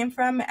topic came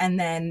from.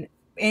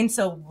 And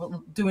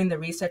so doing the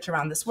research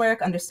around this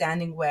work,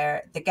 understanding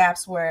where the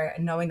gaps were,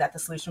 and knowing that the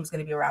solution was going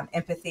to be around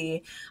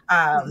empathy.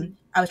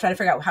 I was trying to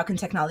figure out how can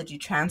technology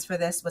transfer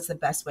this? What's the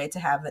best way to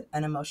have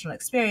an emotional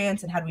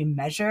experience? And how do we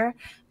measure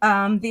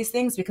these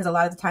things? Because a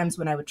lot of the times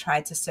when I would try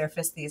to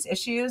surface these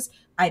issues,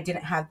 I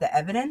didn't have the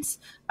evidence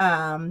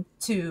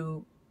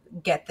to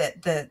get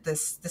the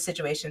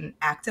situation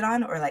acted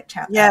on, or like,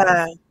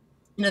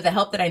 the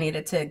help that I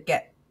needed to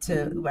get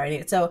to where I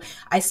needed. So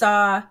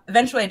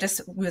eventually I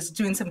just was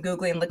doing some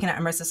Googling, looking at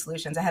immersive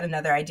solutions. I had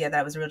another idea that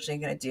I was originally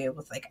going to do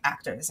with like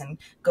actors and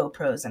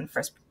GoPros and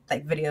first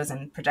like videos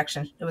and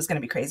projection. It was going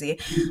to be crazy.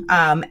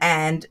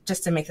 And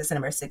just to make this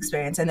an immersive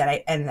experience. And then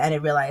I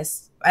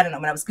realized, I don't know,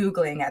 when I was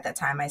Googling at that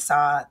time, I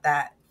saw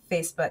that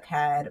Facebook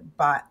had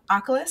bought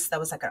Oculus. That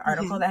was like an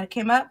article that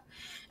came up.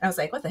 And I was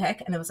like, what the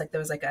heck? And it was like,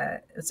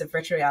 it's a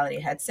virtual reality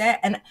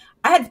headset. And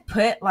I had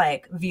put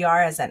like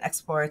VR as an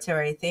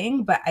exploratory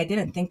thing, but I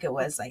didn't think it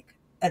was like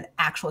an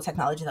actual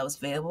technology that was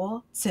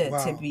available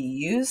to be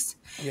used.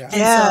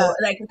 So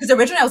like, because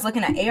originally I was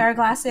looking at AR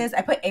glasses.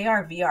 I put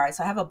AR VR.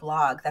 So I have a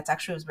blog that's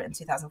actually was written in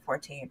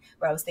 2014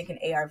 where I was thinking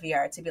AR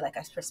VR to be like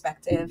a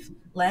perspective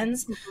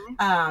lens.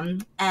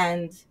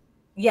 And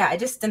yeah, I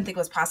just didn't think it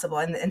was possible.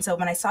 And so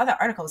when I saw that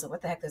article, I was like,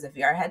 what the heck, there's a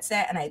VR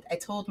headset? And I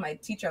told my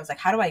teacher, I was like,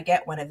 how do I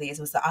get one of these?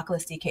 It was the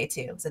Oculus DK2.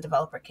 It was a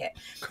developer kit.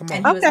 Come on.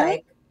 And he was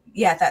like,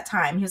 yeah, at that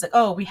time, he was like,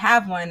 oh, we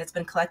have one. It's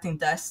been collecting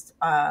dust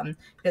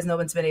because no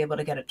one's been able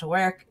to get it to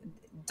work.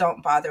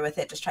 Don't bother with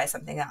it. Just try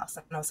something else.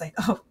 And I was like,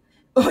 oh,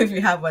 if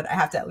you have one, I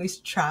have to at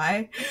least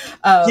try.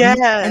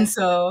 And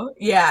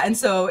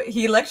so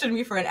he lectured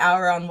me for an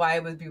hour on why I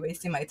would be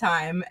wasting my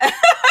time.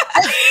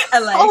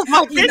 And like,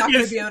 he's not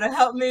going to be able to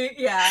help me.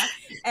 Yeah.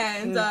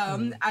 And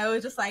I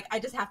was just like, I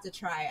just have to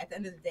try. At the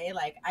end of the day,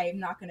 like, I'm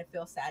not going to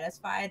feel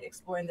satisfied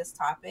exploring this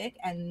topic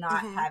and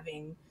not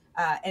having,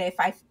 and if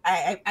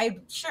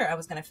I'm sure I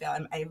was going to fail.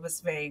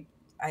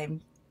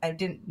 I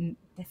didn't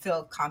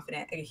feel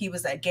confident. He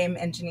was a game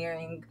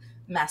engineering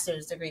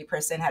master's degree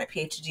person, had a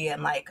PhD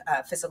in like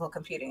physical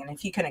computing, and if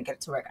he couldn't get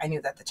it to work, I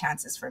knew that the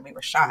chances for me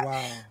were shot.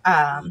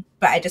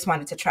 But I just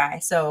wanted to try,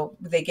 so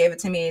they gave it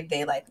to me.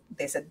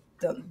 They said,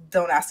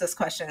 don't ask us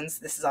questions,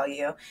 this is all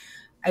you.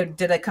 I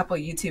did a couple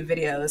YouTube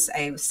videos.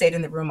 I stayed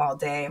in the room all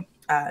day,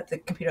 the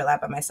computer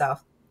lab by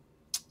myself,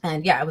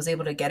 and yeah, I was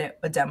able to get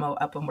a demo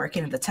up and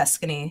working in the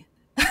Tuscany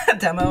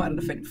demo. I don't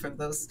know if for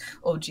those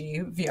OG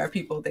VR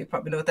people, they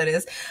probably know what that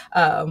is.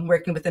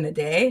 Working within a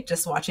day,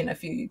 just watching a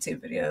few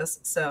YouTube videos.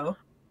 So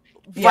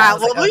yeah, wow.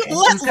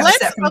 Well,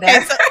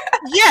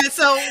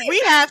 so we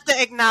have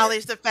to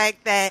acknowledge the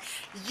fact that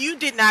you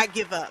did not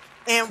give up.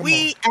 And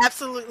we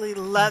absolutely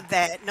love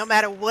that. No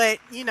matter what,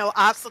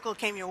 obstacle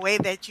came your way,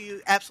 that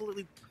you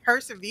absolutely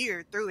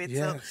persevered through it. Yes.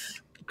 So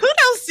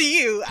kudos to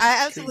you.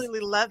 I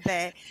absolutely love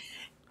that.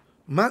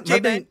 My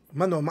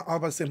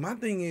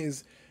thing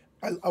is,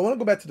 I want to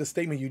go back to the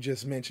statement you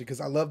just mentioned,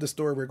 because I love the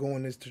story we're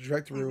going, this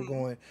trajectory we're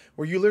going,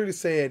 where you literally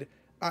said,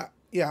 I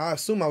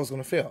assume I was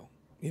going to fail.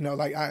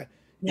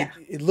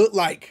 It looked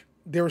like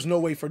there was no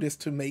way for this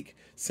to make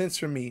sense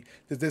for me,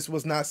 that this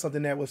was not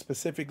something that was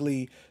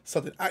specifically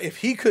something, if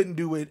he couldn't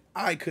do it,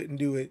 I couldn't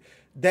do it.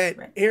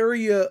 That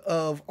area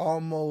of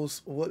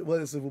almost, what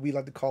is it, what we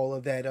like to call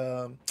it, that,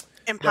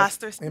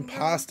 imposter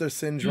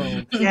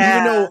syndrome.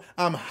 Even though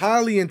I'm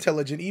highly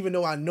intelligent, even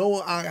though I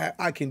know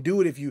I can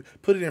do it, if you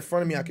put it in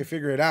front of me, I can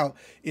figure it out.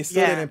 It's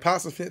still an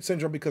imposter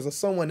syndrome because of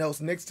someone else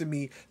next to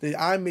me that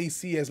I may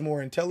see as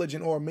more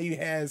intelligent or maybe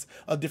has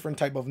a different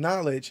type of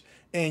knowledge.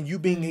 And you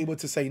being able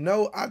to say,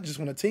 no, I just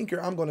want to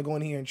tinker. I'm going to go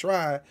in here and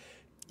try.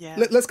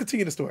 Yeah. Let's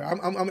continue the story.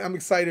 I'm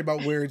excited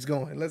about where it's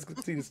going. Let's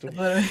continue the story.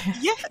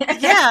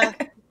 Yeah.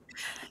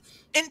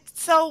 And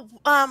so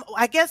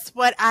I guess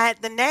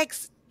the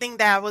next thing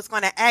that I was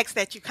going to ask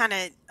that you kind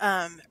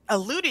of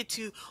alluded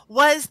to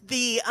was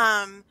the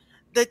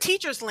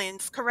Teacher's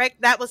Lens,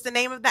 correct? That was the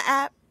name of the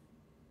app?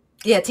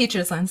 Yeah,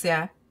 Teacher's Lens,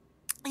 yeah.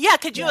 Yeah,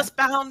 could you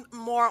expound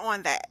more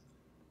on that?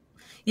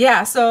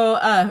 Yeah,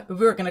 so we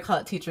were going to call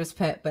it Teacher's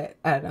Pet, but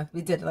I don't know.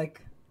 We did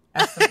like,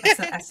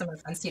 as some of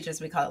my friends'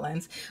 teachers, we call it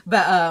Lens,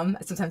 but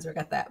sometimes we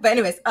forget that. But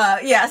anyways,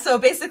 so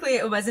basically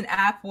it was an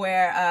app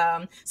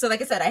where, so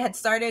like I said, I had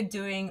started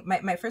doing,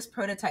 my first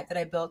prototype that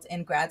I built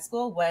in grad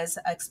school was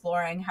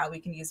exploring how we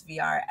can use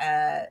VR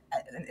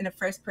in a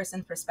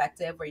first-person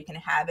perspective, where you can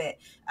inhabit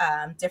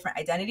different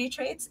identity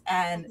traits.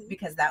 And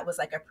because that was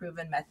like a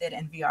proven method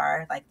in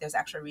VR, like there's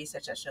actual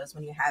research that shows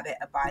when you inhabit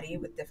a body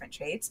with different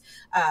traits,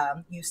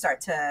 you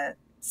start to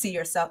see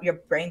yourself, your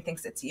brain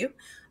thinks it's you.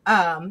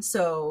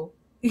 So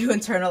you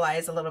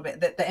internalize a little bit,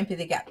 the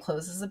empathy gap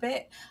closes a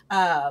bit.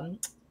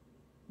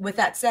 With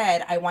that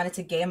said, I wanted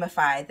to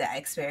gamify that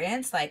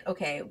experience. Like,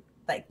 okay,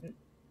 like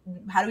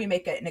how do we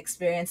make it an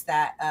experience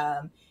that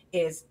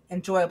is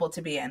enjoyable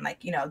to be in?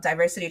 Like,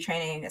 diversity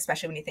training,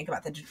 especially when you think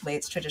about the way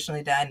it's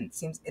traditionally done,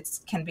 it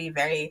can be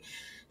very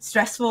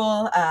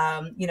stressful.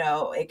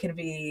 It can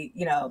be,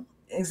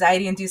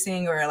 anxiety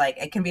inducing, or like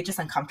it can be just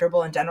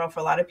uncomfortable in general for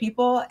a lot of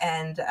people,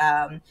 and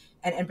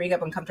bring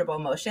up uncomfortable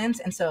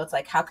emotions. And so it's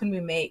like, how can we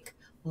make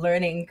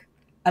learning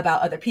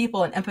about other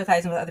people and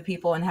empathizing with other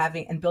people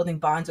and building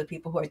bonds with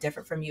people who are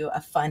different from you a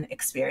fun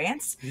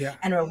experience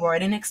and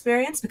rewarding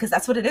experience? Because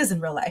that's what it is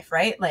in real life,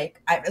 right? Like,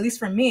 at least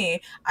for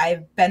me,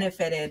 I've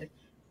benefited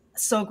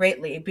so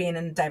greatly being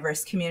in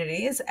diverse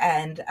communities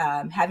and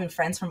having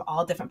friends from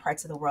all different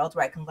parts of the world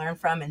where I can learn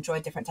from,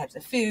 enjoy different types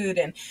of food,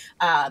 and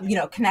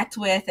connect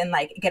with and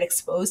like get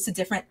exposed to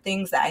different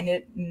things that I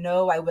didn't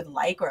know I would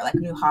like, or like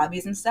new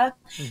hobbies and stuff.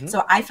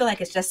 So I feel like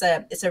it's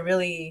a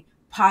really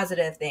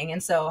positive thing.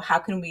 And so how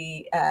can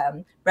we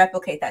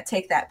replicate that,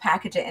 take that,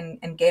 package it,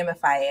 and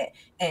gamify it,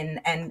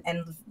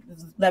 and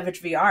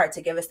leverage VR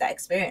to give us that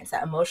experience,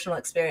 that emotional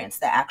experience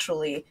that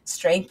actually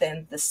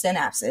strengthen the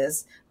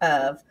synapses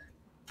of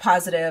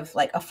positive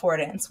like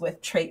affordance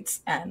with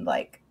traits and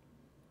like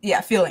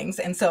feelings.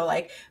 And so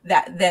like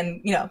that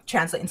then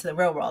translate into the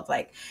real world,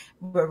 like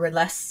we're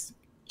less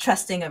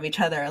trusting of each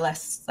other,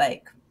 less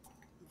like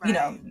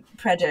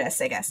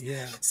prejudice, I guess.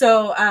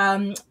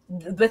 So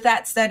with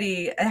that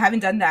study, having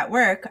done that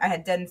work, I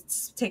had then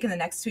taken the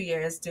next 2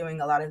 years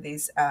doing a lot of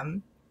these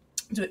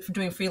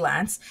doing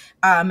freelance,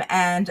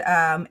 and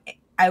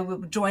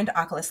joined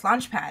Oculus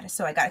Launchpad,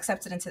 so I got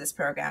accepted into this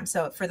program.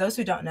 So for those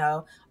who don't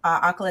know,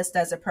 Oculus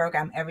does a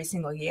program every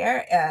single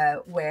year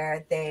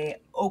where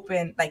they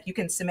open, like you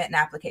can submit an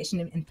application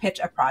and pitch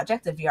a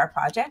project, a VR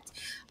project,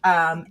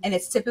 and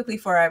it's typically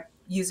for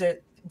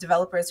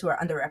developers who are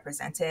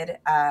underrepresented.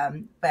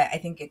 But I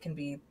think it can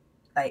be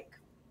like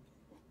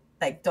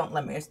don't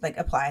limit, like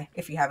apply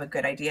if you have a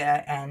good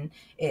idea and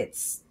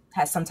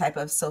has some type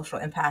of social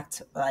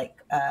impact, like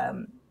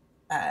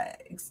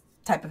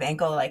type of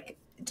angle, like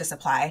just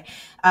apply.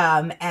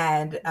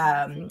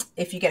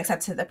 If you get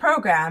accepted to the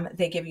program,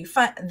 they give you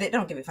they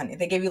don't give you funding.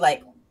 They give you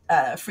like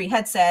a free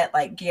headset,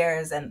 like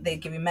gears, and they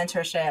give you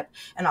mentorship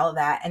and all of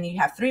that. And you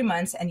have 3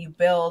 months and you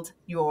build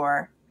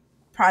your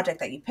project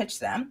that you pitch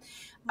them.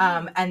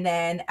 And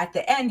then at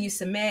the end you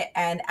submit,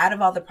 and out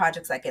of all the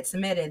projects that get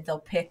submitted, they'll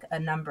pick a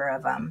number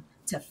of them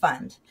to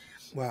fund.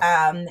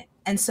 Wow.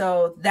 And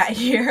so that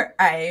year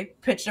I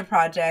pitched a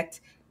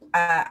project.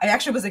 I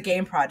actually was a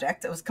game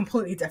project. It was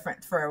completely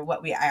different for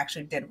what I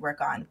actually did work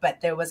on. But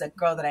there was a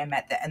girl that I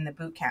met in the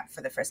boot camp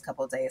for the first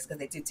couple of days, because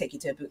they do take you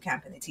to a boot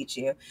camp and they teach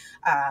you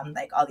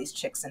like all these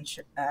tricks and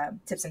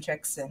tips and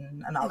tricks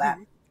and all that.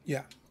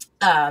 Yeah.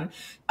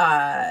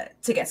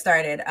 To get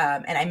started.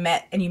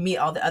 And you meet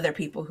all the other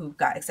people who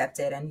got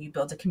accepted, and you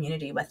build a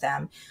community with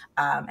them.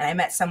 And I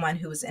met someone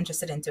who was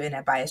interested in doing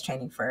a bias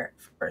training for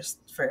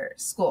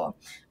school.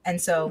 And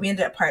so we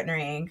ended up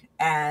partnering,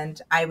 and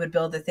I would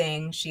build the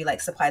thing. She like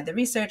supplied the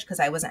research because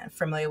I wasn't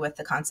familiar with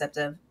the concept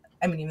of,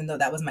 I mean, even though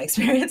that was my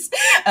experience,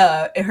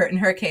 in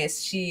her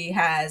case, she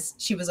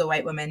was a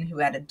white woman who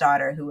had a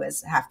daughter who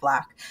was half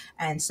Black.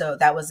 And so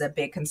that was a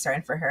big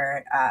concern for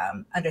her,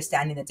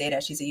 understanding the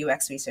data. She's a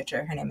UX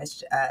researcher. Her name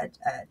is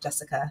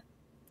Jessica.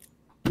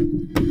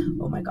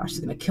 Oh my gosh,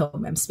 she's going to kill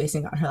me. I'm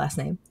spacing on her last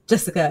name.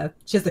 Jessica.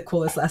 She has the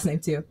coolest last name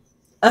too.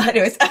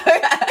 Anyways,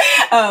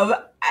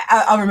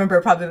 I'll remember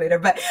it probably later.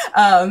 But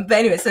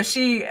anyway, so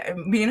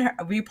me and her,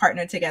 we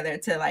partnered together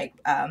to like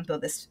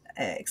build this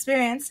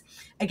experience.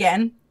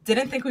 Again,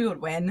 didn't think we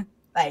would win.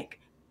 Like,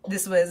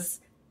 this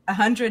was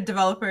 100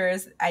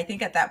 developers. I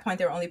think at that point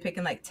they were only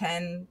picking like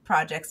 10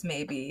 projects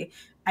maybe.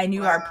 I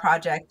knew our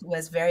project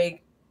was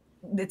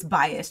it's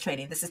bias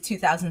training. This is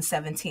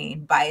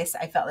 2017. Bias,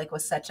 I felt like,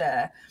 was such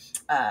a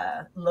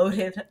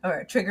loaded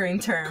or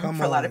triggering term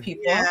for a lot of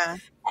people. Yeah.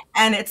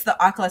 And it's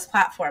the Oculus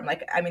platform.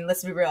 Like, I mean,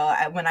 let's be real.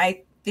 When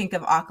I think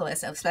of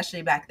Oculus,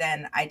 especially back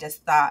then, I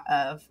just thought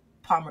of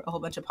a whole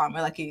bunch of Palmer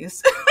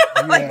Luckies,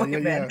 like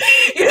women, and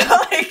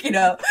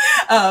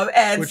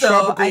with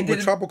so I did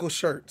with tropical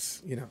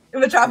shirts,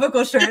 with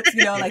tropical shirts,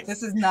 like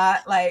this is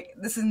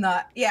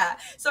not, yeah.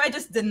 So I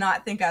just did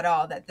not think at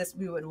all that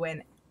we would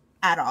win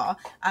at all.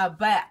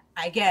 But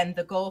again,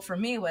 the goal for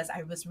me was,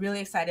 I was really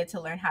excited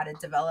to learn how to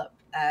develop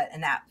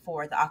an app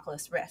for the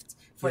Oculus Rift,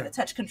 for the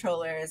touch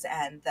controllers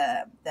and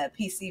the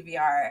PC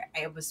VR.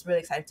 I was really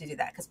excited to do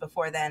that because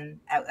before then,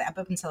 up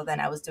until then,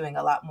 I was doing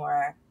a lot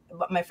more.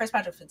 My first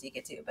project was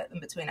DK too, but in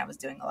between I was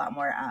doing a lot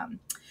more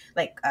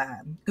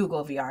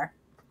Google VR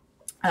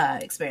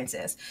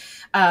experiences.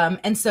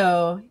 And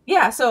so,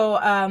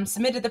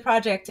 submitted the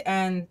project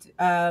and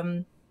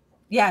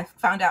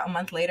found out a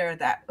month later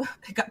that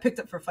it got picked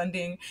up for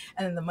funding,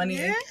 and then the money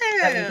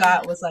that we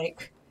got was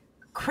like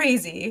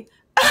crazy.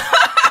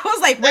 I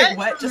was like, wait,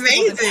 what? Just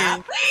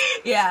amazing.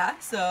 Yeah.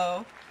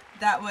 So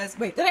that was,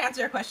 did I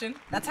answer your question?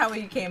 That's how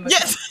we came.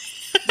 Yes.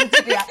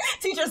 Yeah,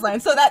 Teacher's Line.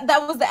 So that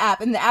was the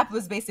app, and the app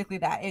was basically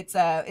that. It's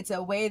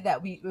a way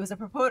that it was a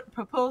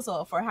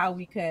proposal for how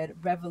we could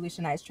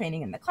revolutionize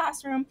training in the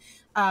classroom,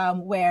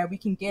 where we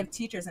can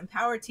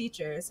empower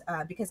teachers,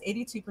 because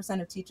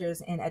 82% of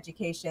teachers in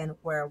education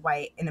were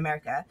white in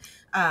America,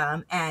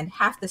 and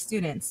half the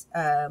students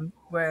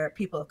were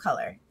people of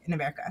color in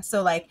America.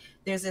 So like,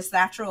 there's this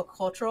natural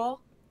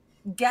cultural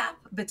gap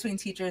between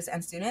teachers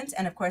and students,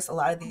 and of course a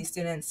lot of these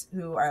students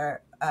who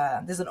are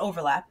there's an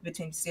overlap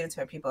between students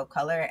who are people of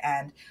color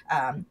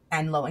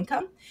and low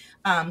income,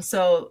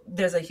 so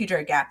there's a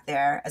huger gap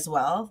there as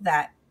well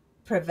that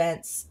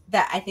prevents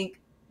that. I think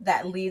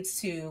that leads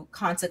to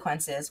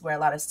consequences where a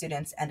lot of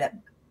students end up,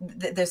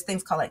 there's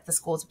things called like the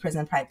school to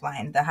prison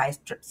pipeline, the high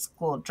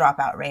school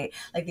dropout rate.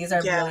 Like, these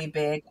are really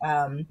big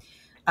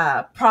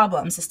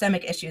problems,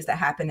 systemic issues that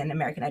happen in the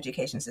American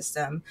education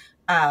system.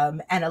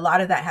 And a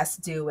lot of that has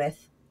to do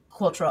with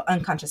cultural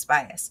unconscious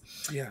bias.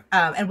 Yeah.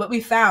 And what we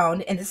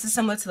found, and this is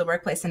similar to the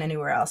workplace and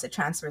anywhere else, it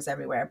transfers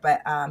everywhere,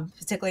 but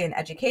particularly in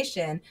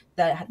education,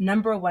 the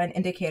number one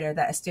indicator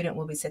that a student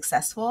will be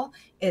successful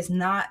is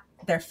not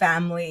their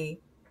family,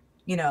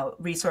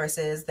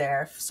 resources,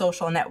 their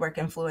social network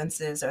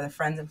influences, or their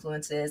friends'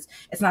 influences.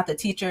 It's not the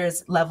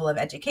teacher's level of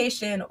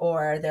education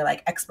or their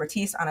like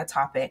expertise on a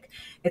topic.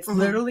 It's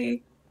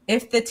literally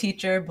if the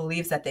teacher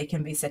believes that they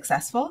can be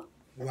successful.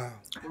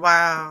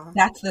 Wow.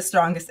 That's the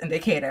strongest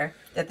indicator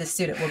that the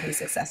student will be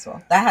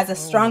successful. That has the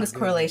strongest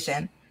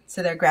correlation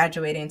to their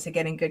graduating, to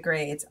getting good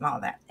grades and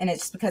all that. And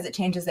it's because it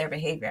changes their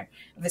behavior.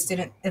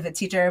 If a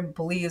teacher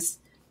believes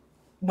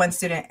one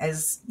student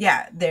is,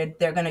 they're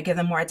going to give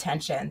them more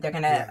attention. They're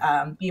going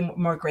to be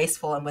more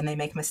graceful. And when they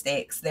make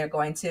mistakes, they're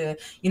going to,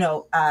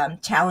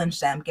 challenge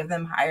them, give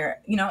them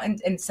higher,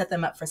 and set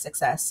them up for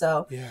success.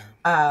 So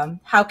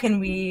how can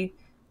we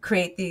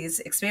create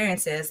these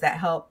experiences that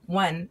help,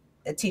 one,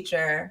 a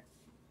teacher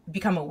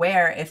become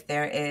aware if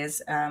there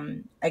is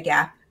a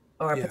gap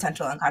or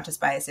potential unconscious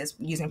biases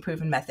using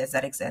proven methods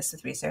that exist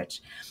with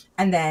research.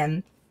 And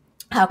then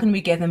how can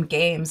we give them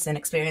games and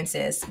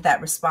experiences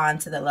that respond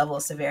to the level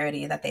of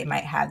severity that they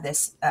might have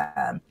this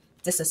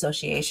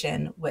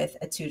disassociation with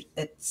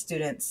a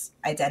student's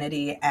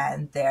identity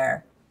and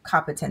their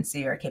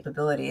competency or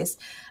capabilities,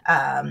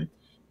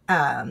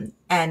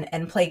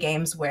 and play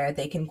games where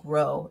they can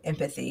grow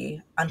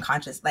empathy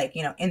unconscious,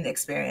 in the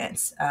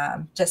experience,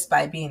 just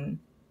by being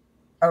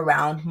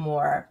around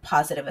more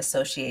positive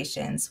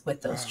associations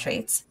with those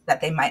traits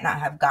that they might not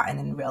have gotten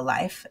in real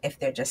life if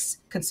they're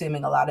just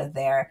consuming a lot of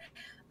their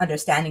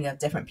understanding of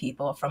different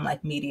people from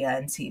like media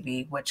and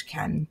TV, which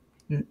can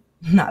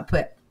not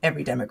put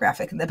every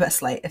demographic in the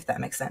best light, if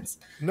that makes sense.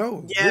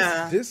 No,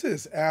 this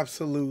is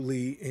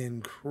absolutely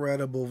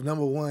incredible.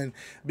 Number one,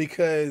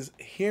 because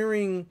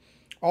hearing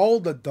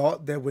all the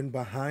thought that went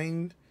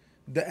behind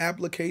the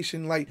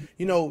application,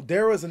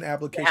 there was an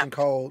application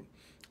called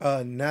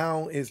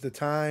Now is the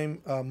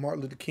Time,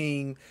 Martin Luther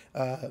King,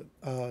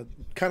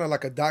 kind of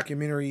like a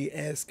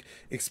documentary-esque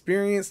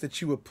experience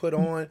that you would put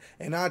on.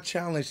 And I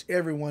challenged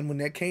everyone when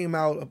that came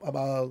out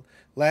about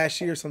last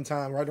year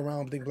sometime, right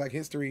around, I think, Black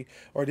History,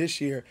 or this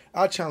year.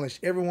 I challenged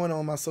everyone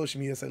on my social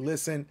media, said,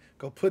 listen,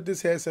 go put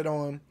this headset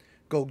on,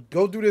 go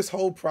through this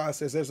whole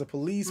process. There's a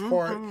police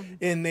part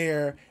in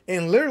there.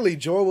 And literally,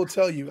 Joy will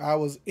tell you, I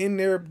was in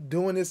there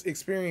doing this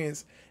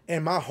experience,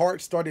 and my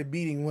heart started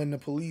beating when the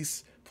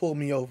police pulled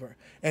me over,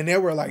 and they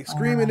were like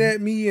screaming at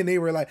me, and they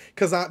were like,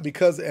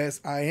 because as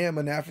I am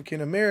an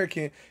African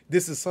American,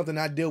 this is something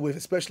I deal with,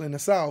 especially in the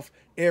South,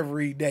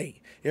 every day.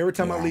 Every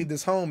time I leave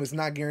this home, it's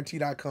not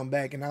guaranteed I come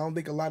back. And I don't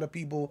think a lot of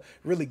people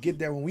really get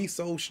that. When we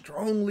so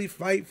strongly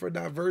fight for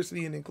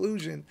diversity and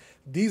inclusion,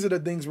 these are the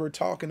things we're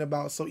talking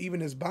about. So even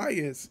this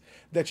bias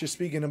that you're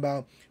speaking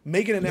about,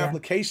 making an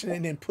application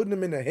and then putting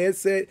them in a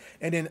headset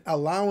and then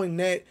allowing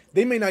that,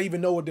 they may not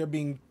even know what they're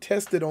being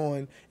tested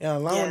on, and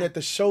allowing that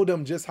to show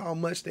them just how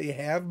much they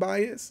have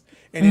bias,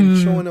 and then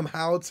showing them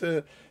how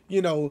to,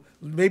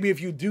 maybe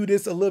if you do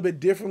this a little bit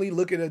differently,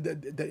 look at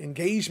the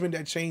engagement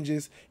that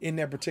changes in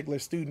that particular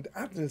student.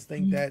 I just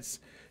think that's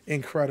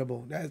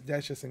incredible.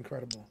 That's just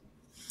incredible.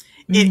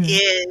 It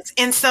is.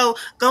 And so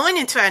going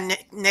into our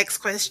next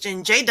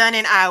question, Jay Dunn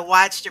and I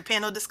watched your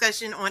panel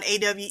discussion on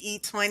AWE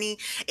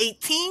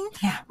 2018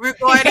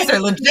 regarding... It's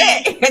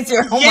legit. It's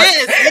your homework.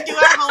 Yes, we do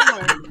our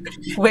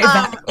homework. Way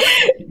back.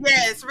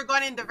 Yes,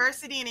 regarding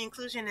diversity and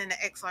inclusion in the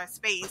XR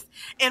space.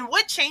 And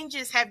what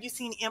changes have you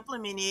seen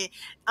implemented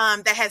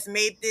that has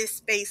made this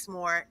space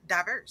more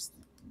diverse?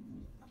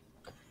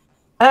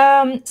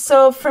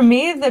 So for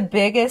me, the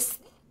biggest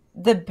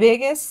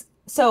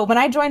so when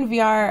I joined the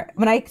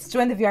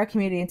VR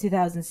community in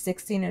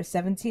 2016 or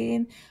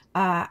 17,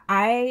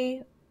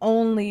 I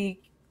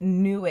only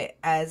knew it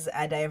as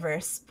a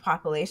diverse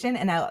population,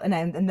 and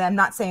I'm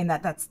not saying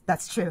that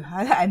that's true.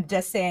 I'm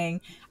just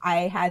saying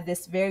I had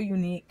this very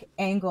unique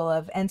angle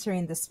of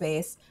entering the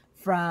space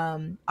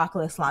from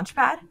Oculus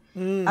Launchpad.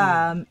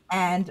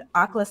 And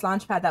Oculus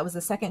Launchpad, that was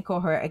the second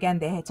cohort. Again,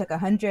 they took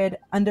 100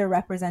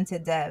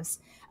 underrepresented devs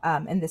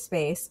in the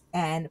space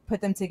and put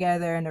them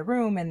together in a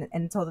room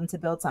and told them to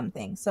build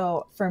something.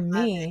 So for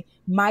me,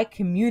 my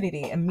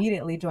community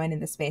immediately joined in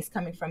the space,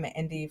 coming from an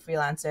indie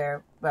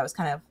freelancer where I was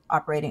kind of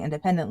operating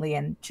independently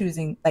and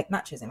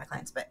not choosing my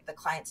clients, but the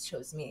clients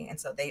chose me. And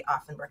so they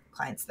often were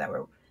clients that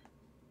were,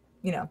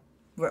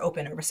 were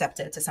open or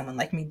receptive to someone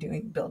like me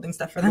building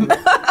stuff for them.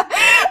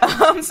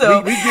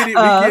 So we get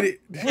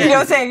it. You know what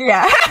I'm saying?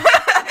 Yeah.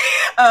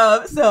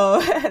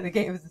 So the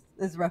game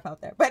is rough out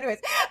there, but anyways,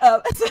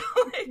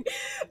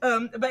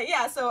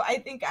 so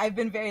I think I've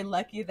been very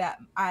lucky that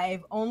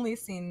I've only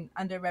seen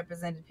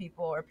underrepresented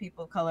people or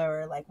people of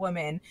color or like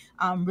women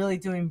really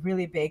doing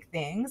really big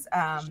things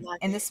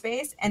in the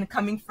space, and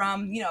coming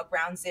from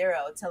ground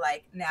zero to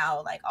like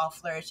now like all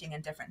flourishing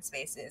in different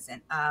spaces.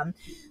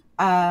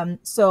 And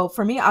so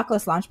for me,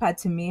 Oculus Launchpad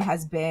to me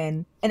has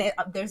been, and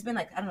there's been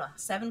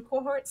 7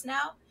 cohorts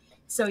now,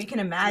 so you can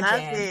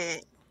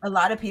imagine a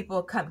lot of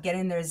people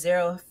getting their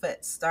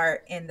 0-foot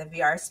start in the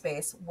VR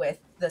space with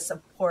the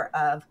support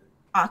of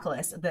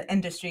Oculus, the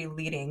industry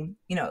leading,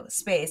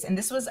 space. And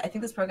I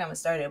think this program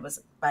was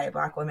by a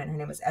Black woman. Her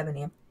name was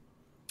Ebony.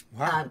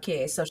 Wow.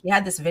 So she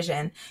had this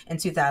vision in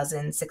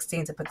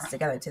 2016 to put this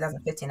together,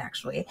 2015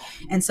 actually.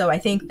 And so I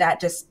think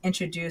that just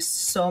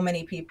introduced so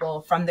many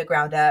people from the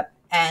ground up.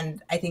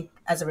 And I think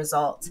as a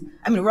result,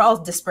 we're all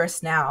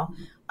dispersed now,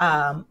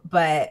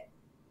 but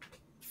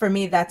for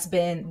me, that's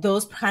been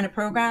those kind of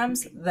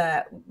programs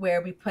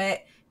where we put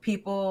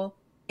people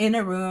in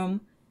a room,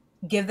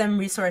 give them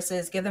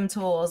resources, give them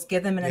tools,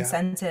 give them an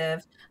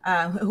incentive,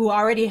 who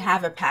already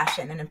have a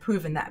passion and have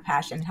proven that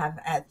passion, have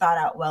thought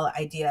out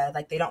idea.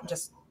 Like they don't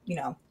just,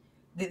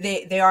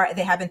 they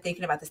have been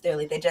thinking about this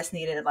daily. They just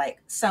needed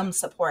like some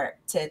support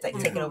to like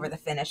take it over the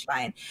finish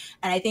line.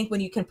 And I think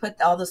when you can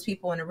put all those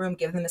people in a room,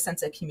 give them a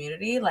sense of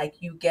community,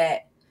 like you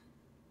get,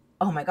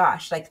 oh my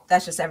gosh, like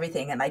that's just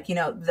everything. And like, you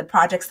know, the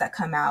projects that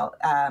come out,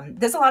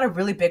 there's a lot of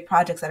really big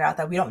projects that are out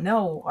that we don't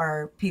know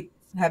are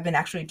have been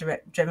actually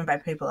driven by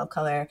people of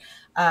color.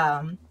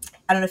 I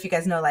don't know if you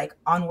guys know, like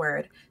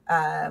Onward.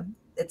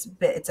 It's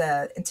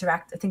a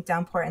Interact. I think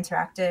Downpour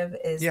Interactive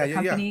is the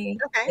company.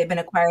 Yeah. Okay. They've been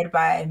acquired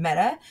by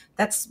Meta.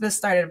 That's was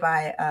started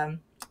by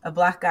a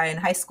Black guy in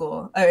high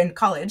school or in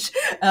college.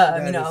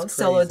 You know,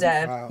 solo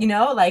dev. Wow. You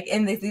know, like,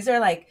 and these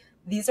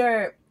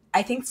are.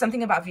 I think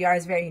something about VR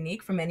is very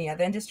unique from any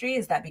other industry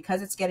is that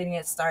because it's getting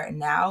its start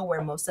now,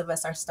 where most of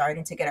us are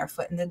starting to get our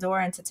foot in the door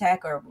into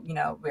tech, or, you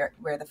know,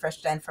 we're the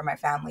first gen from our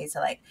family to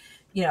like,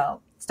 you know,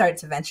 start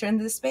to venture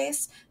into the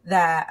space,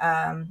 that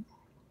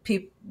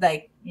people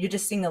like you're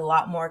just seeing a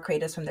lot more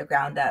creatives from the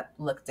ground up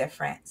look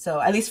different. So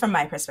at least from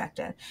my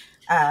perspective.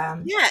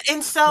 And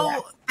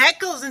so that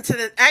goes into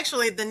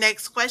the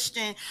next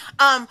question.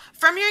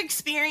 From your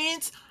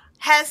experience,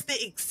 has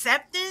the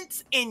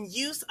acceptance and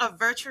use of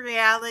virtual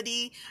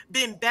reality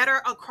been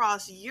better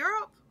across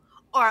Europe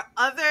or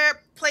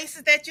other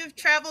places that you've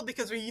traveled?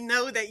 Because we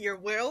know that you're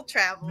well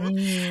traveled,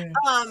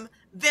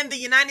 than the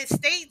United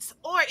States,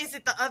 or is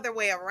it the other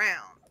way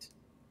around?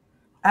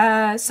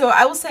 So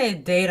I will say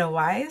data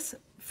wise,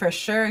 for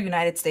sure,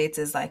 United States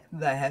is like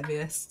the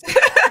heaviest,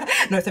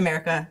 North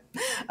America,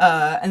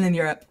 and then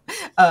Europe,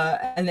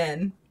 and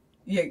then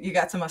you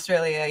got some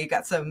Australia, you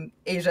got some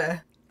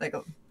Asia, like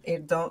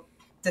don't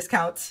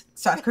discount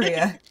South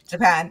Korea,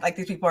 Japan. Like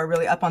these people are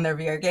really up on their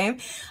VR game.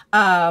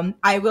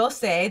 I will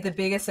say the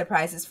biggest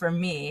surprises for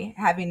me,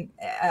 having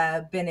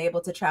been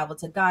able to travel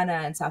to Ghana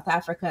and South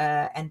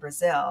Africa and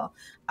Brazil,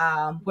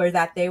 were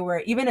that they were,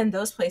 even in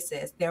those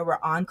places, there were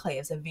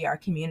enclaves of VR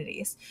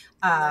communities.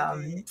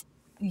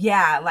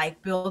 Yeah,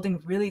 like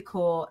building really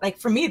cool, like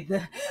for me,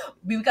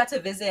 we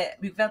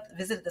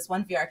visited this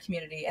one VR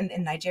community,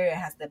 and Nigeria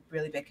has the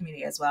really big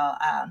community as well.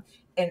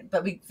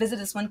 But we visited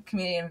this one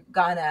community in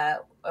Ghana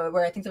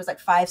where I think there was like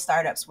 5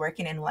 startups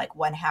working in like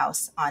one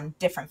house on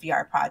different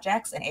VR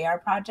projects and AR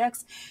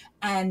projects.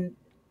 And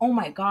oh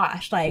my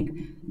gosh, like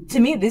to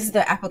me, these are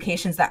the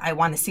applications that I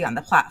want to see on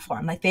the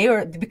platform. Like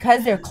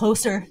because they're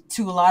closer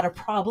to a lot of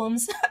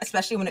problems,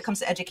 especially when it comes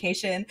to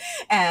education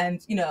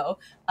and, you know,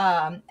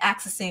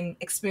 accessing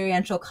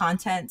experiential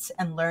content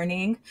and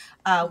learning,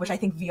 which I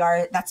think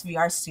that's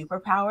VR's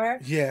superpower.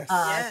 Yes.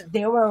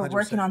 They were 100%.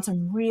 working on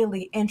some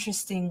really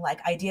interesting like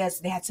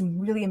ideas. They had some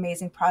really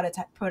amazing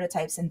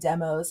prototypes and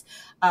demos.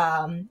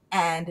 And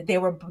they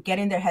were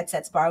getting their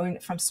headsets, borrowing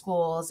it from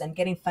schools and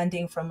getting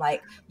funding from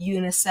like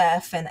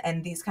UNICEF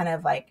and these kind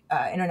of like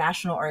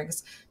international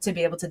orgs to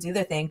be able to do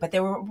their thing. But they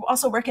were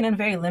also working in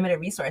very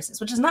limited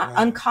resources, which is not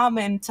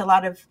uncommon to a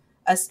lot of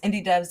us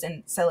indie devs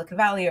in Silicon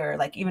Valley or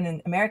like even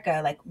in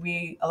America. Like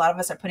a lot of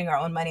us are putting our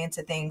own money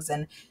into things,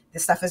 and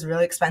this stuff is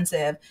really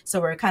expensive.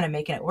 So we're kind of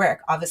making it work.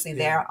 Obviously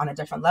they're on a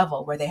different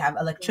level where they have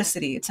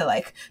electricity to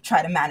like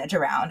try to manage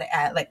around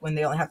at like when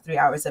they only have 3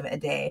 hours of it a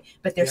day,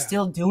 but they're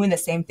still doing the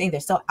same thing. They're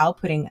still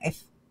outputting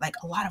like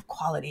a lot of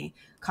quality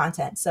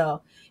content.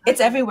 So it's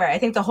everywhere. I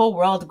think the whole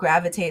world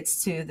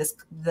gravitates to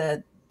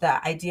the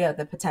idea of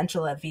the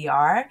potential of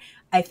VR.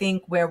 I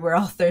think where we're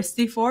all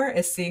thirsty for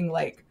is seeing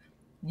like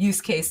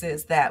use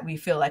cases that we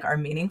feel like are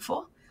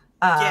meaningful,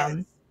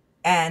 and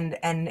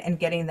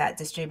getting that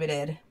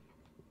distributed.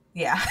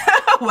 Yeah.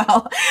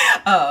 Well,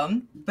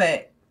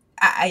 but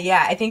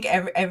I think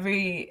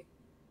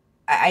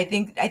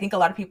I think a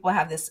lot of people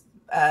have this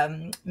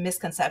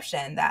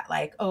misconception that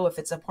like, oh, if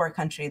it's a poor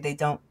country, they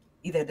don't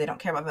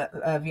care about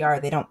VR, or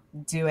they don't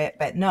do it.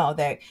 But no,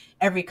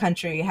 every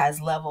country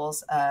has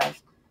levels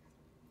of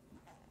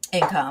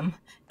income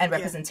and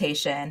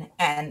representation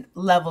and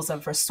levels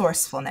of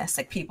resourcefulness,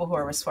 like people who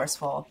are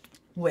resourceful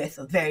with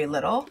very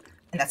little,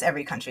 and that's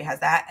every country has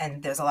that.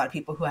 And there's a lot of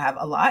people who have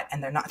a lot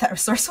and they're not that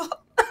resourceful.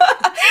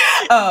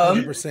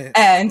 100%.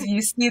 And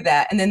you see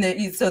that, and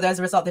then so as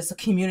a result, there's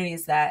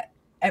communities that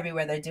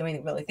everywhere they're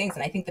doing really things.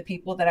 And I think the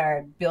people that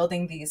are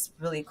building these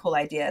really cool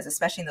ideas,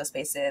 especially in those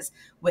spaces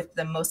with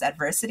the most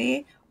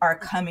adversity, are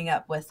coming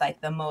up with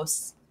like the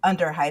most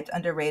underhyped,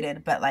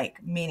 underrated, but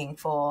like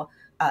meaningful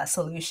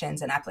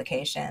solutions and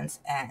applications.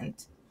 And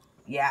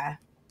yeah.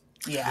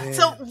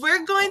 So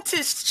we're going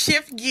to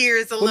shift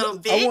gears a little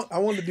bit. I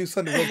want to do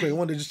something real quick. I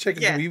wanted to just check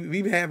in.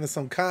 We've been having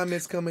some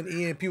comments coming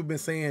in. People been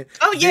saying,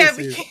 this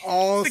is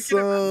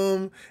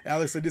awesome.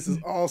 Alex said, this is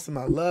awesome.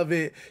 I love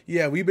it.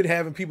 Yeah, we've been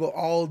having people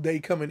all day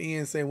coming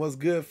in saying, what's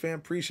good, fam?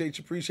 Appreciate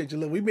you.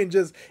 Look, we've been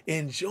just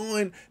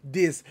enjoying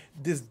this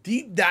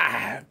deep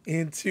dive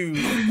into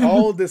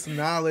all this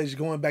knowledge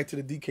going back to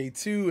the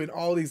DK2 and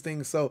all these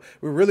things. So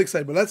we're really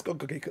excited. But let's go.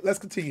 Okay, let's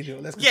continue.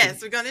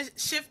 Yes, we're going to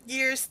shift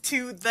gears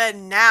to the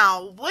now.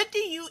 What do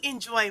you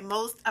enjoy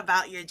most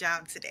about your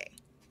job today?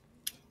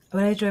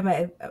 What I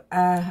enjoy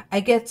I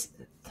get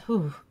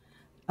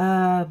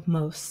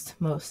most.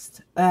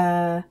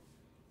 I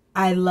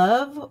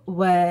love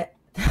what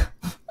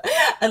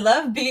I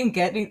love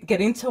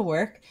getting to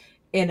work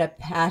in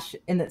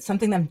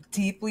something I'm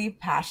deeply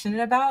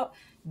passionate about,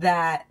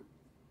 that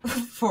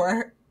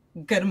for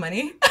good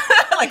money,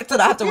 like so I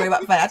don't have to worry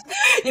about finance,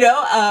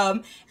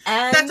 and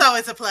that's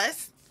always a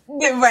plus.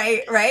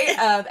 Right.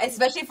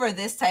 Especially for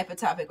this type of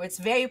topic, where it's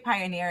very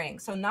pioneering.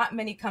 So not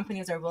many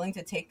companies are willing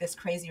to take this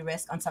crazy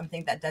risk on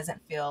something that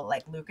doesn't feel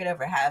like lucrative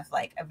or have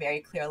like a very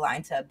clear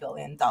line to $1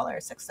 billion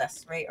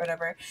success rate or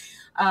whatever.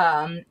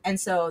 And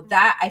so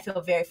that I feel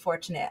very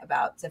fortunate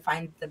about, to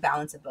find the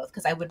balance of both,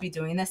 because I would be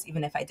doing this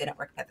even if I didn't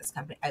work at this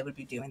company. I would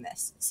be doing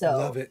this. So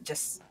Love it.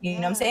 just, you know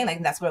what I'm saying?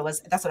 Like that's what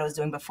I was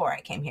doing before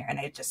I came here, and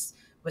I just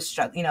was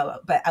struggling,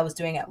 but I was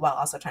doing it while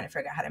also trying to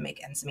figure out how to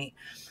make ends meet.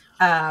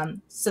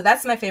 So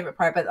that's my favorite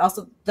part, but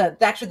also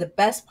the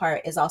best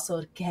part is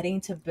also getting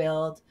to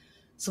build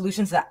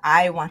solutions that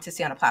I want to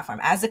see on a platform.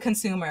 As a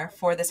consumer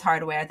for this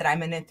hardware that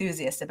I'm an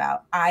enthusiast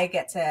about, I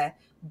get to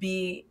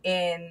be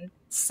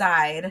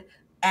inside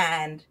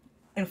and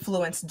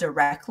influence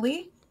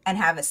directly and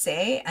have a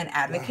say and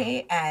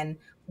advocate and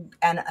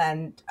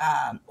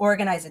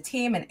organize a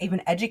team and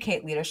even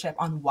educate leadership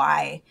on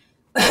why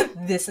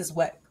this is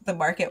what the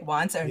market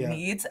wants or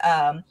needs.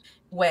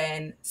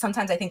 When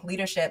sometimes I think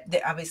leadership,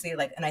 they obviously,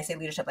 like, and I say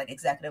leadership, like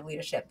executive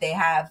leadership, they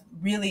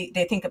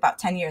think about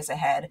 10 years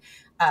ahead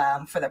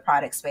for the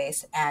product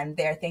space, and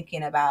they're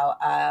thinking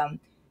about,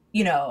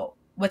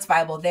 what's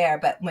viable there.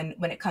 But when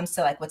it comes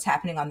to like what's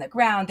happening on the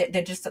ground,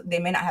 they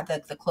may not have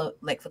the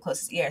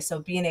closest ear. So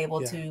being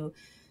able to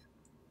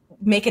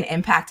make an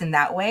impact in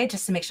that way,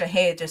 just to make sure,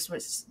 hey,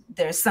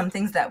 there's some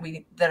things that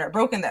are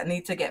broken that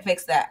need to get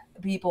fixed that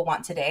people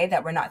want today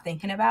that we're not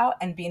thinking about,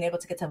 and being able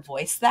to get to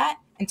voice that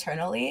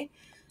internally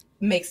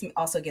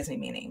gives me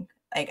meaning.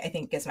 Like, I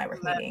think gives my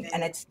work meaning.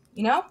 And it's,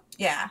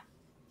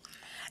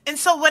 And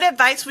so what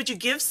advice would you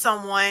give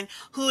someone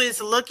who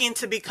is looking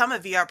to become a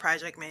VR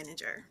project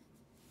manager?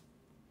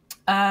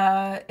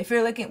 If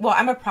you're looking,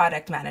 I'm a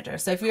product manager.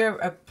 So if you're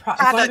a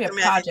product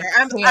manager,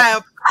 I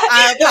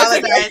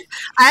apologize.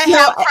 I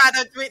have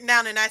product written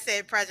down and I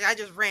said project. I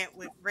just ran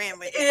with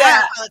it.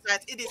 Yeah. I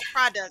apologize. It is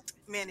product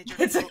manager.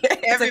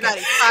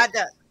 Everybody,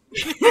 product.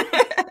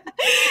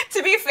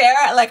 To be fair,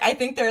 like I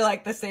think they're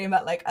like the same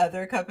at like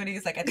other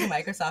companies. Like I think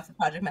Microsoft's a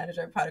product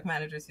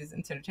manager is used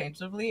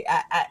interchangeably.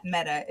 At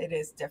Meta, it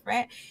is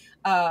different.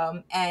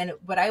 And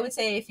what I would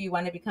say, if you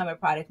want to become a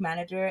product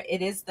manager,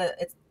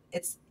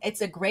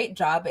 it's a great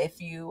job if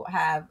you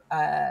have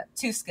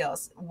two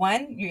skills.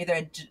 One, you're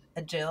either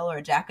a Jill or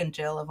a Jack and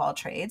Jill of all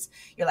trades.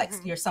 You're like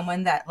you're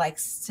someone that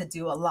likes to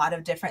do a lot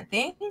of different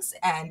things,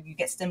 and you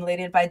get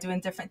stimulated by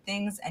doing different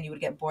things, and you would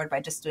get bored by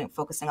just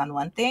focusing on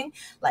one thing.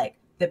 Like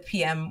the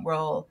PM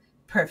role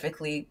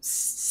perfectly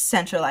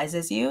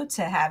centralizes you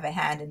to have a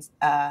hand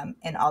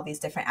in all these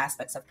different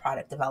aspects of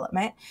product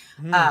development,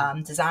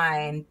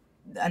 design,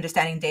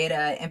 understanding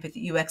data,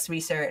 empathy, UX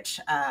research,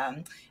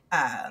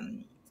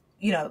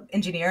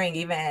 engineering,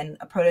 even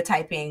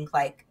prototyping,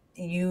 like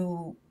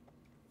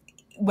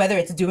whether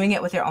it's doing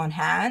it with your own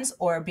hands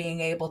or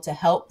being able to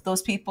help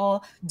those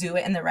people do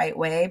it in the right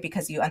way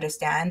because you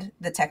understand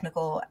the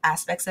technical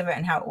aspects of it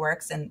and how it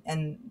works and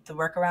the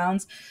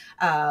workarounds.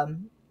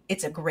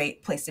 It's a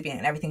great place to be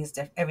in.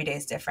 Every day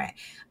is different.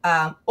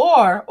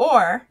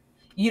 Or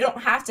you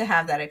don't have to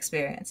have that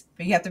experience,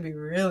 but you have to be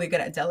really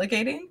good at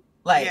delegating,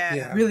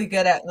 really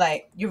good at,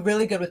 like, you're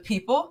really good with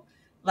people,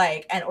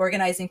 like, and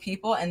organizing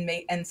people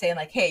and saying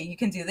like, hey, you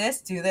can do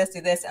this,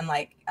 and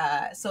like,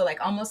 so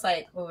like almost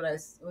like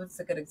what's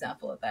a good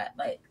example of that?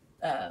 Like,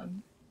 I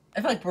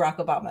feel like Barack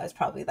Obama is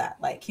probably that.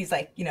 Like, he's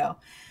like,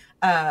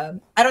 I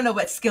don't know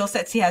what skill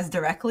sets he has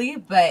directly,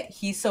 but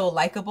he's so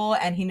likable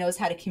and he knows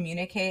how to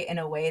communicate in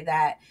a way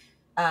that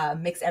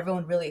makes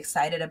everyone really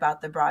excited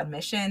about the broad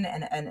mission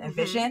and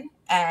vision.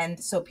 And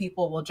so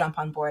people will jump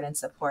on board and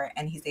support,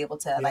 and he's able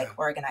to like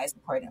organize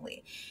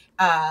accordingly.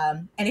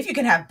 And if you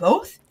can have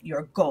both,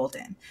 you're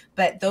golden.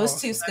 But those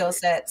two skill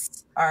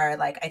sets are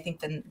like, I think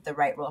the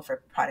right role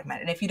for product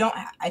manager. And if you don't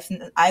have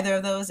either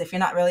of those, if you're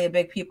not really a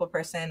big people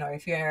person, or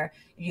if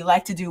you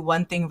like to do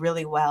one thing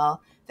really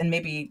well, then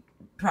maybe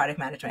product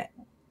management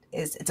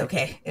it's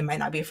okay. It might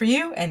not be for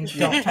you, and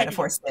don't try to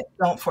force it.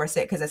 Don't force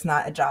it, because it's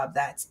not a job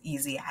that's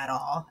easy at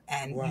all.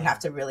 And you have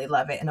to really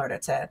love it in order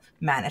to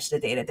manage the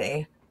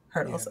day-to-day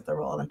hurdles of the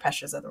role and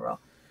pressures of the role.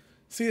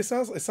 See, it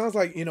sounds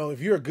like,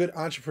 if you're a good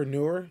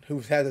entrepreneur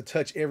who's had to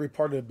touch every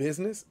part of the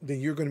business, then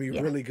you're going to be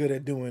really good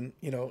at doing,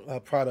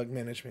 product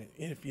management.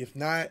 If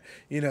not,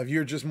 if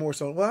you're just more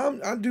so,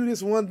 I do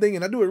this one thing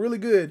and I do it really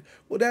good.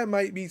 Well, that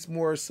might be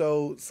more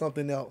so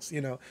something else,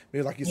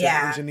 maybe like you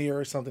said, engineer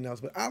or something else.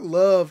 But I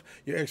love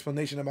your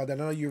explanation about that.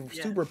 I know you're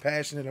super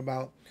passionate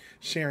about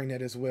sharing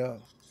that as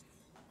well.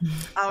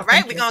 All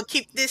right, we're going to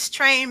keep this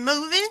train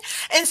moving.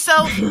 And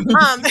so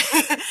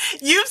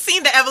you've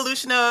seen the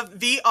evolution of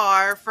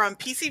VR from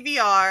PC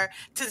VR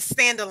to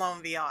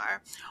standalone VR.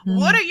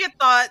 What are your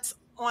thoughts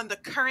on the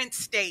current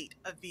state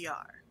of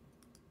VR?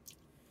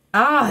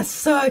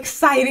 So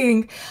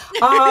exciting.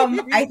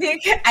 I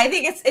think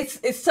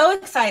it's so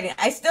exciting.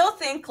 I still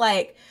think,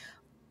 like,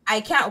 I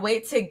can't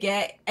wait to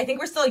I think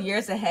we're still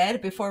years ahead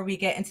before we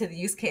get into the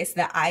use case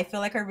that I feel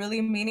like are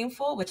really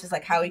meaningful, which is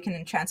like how we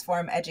can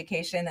transform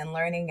education and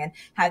learning and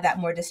have that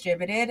more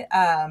distributed.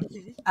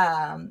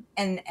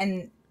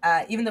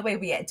 Even the way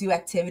we do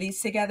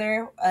activities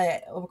together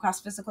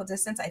across physical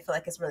distance, I feel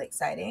like is really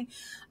exciting.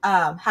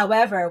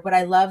 However, what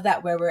I love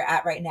that where we're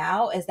at right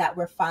now is that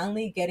we're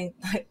finally getting,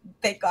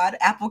 thank God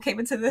Apple came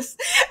into this.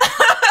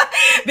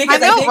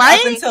 Because I think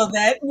up until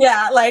then,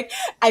 like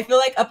I feel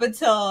like up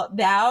until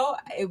now,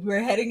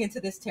 we're heading into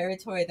this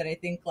territory that I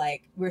think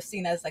like we're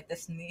seen as like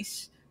this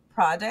niche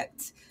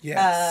product.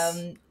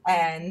 Yes.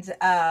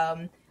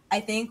 I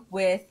think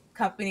with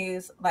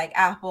companies like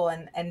Apple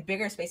and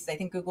bigger spaces, I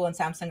think Google and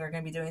Samsung are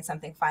going to be doing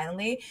something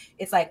finally.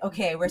 It's like,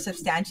 okay, this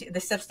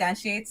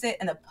substantiates it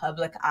in the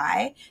public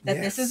eye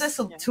that this is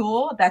a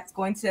tool that's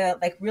going to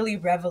like really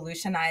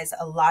revolutionize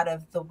a lot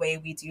of the way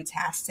we do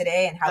tasks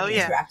today and how we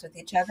interact with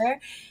each other.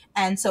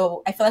 And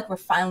so I feel like we're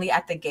finally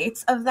at the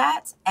gates of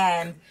that.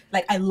 And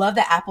like, I love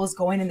that Apple's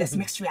going in this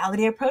mixed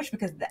reality approach now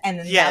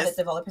that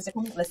developers are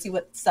coming, let's see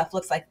what stuff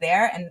looks like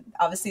there. And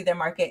obviously their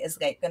market is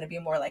like going to be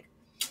more like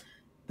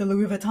the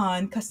Louis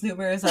Vuitton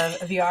customers of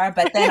VR.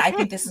 But then I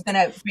think this is going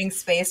to bring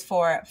space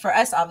for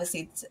us,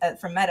 obviously,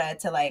 for Meta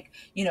to like,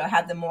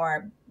 have the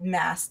more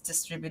mass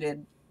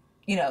distributed,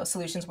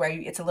 solutions where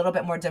it's a little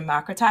bit more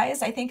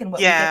democratized, I think, in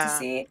what we get to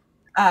see.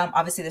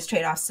 Obviously, there's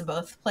trade-offs to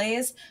both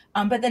plays,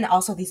 but then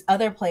also these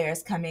other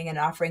players coming and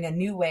offering a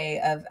new way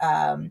of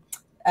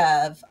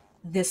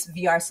this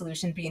VR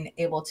solution being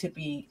able to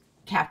be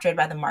captured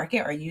by the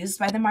market or used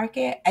by the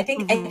market. I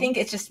think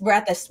it's just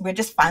we're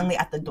just finally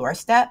at the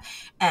doorstep,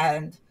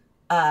 and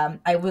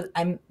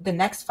the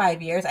next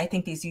 5 years, I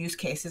think these use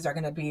cases are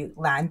going to be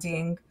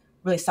landing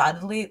really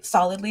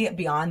solidly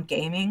beyond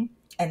gaming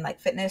and like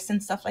fitness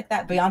and stuff like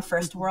that, beyond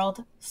first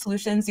world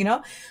solutions, And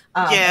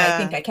I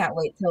think I can't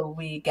wait till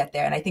we get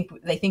there. And I think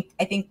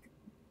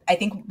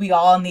we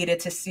all needed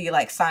to see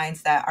like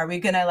signs that are we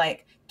gonna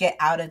like get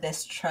out of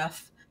this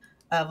trough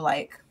of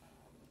like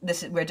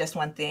we're just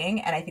one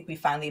thing. And I think we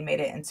finally made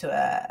it into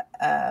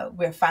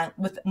we're fine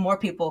with more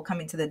people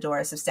coming to the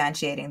door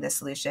substantiating this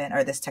solution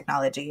or this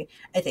technology.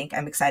 I think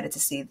I'm excited to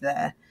see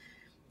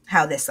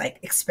how this like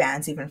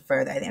expands even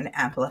further and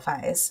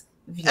amplifies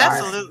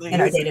VR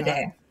in our day to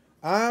day.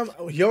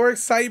 Your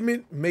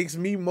excitement makes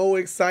me more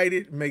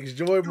excited, makes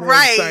Joy more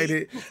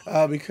excited,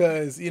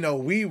 because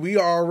we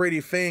are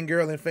already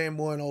fangirl and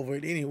fanboying over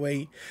it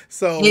anyway.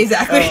 So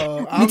exactly,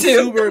 I'm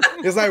super.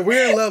 It's like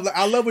we're in love. Like,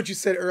 I love what you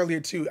said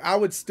earlier too. I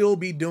would still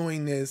be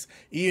doing this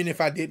even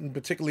if I didn't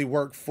particularly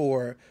work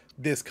for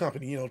this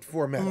company,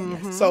 for Meta.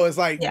 Mm-hmm. So it's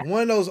like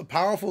one of those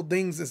powerful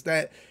things is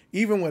that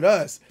even with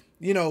us,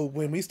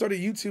 when we started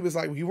YouTube, it's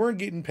like we weren't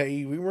getting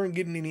paid. We weren't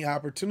getting any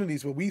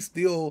opportunities, but we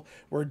still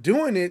were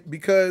doing it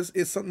because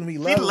it's something we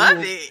love. We love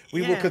it.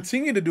 We will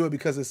continue to do it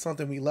because it's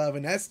something we love.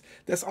 And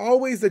that's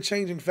always the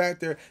changing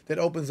factor that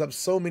opens up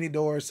so many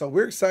doors. So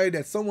we're excited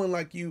that someone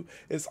like you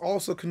is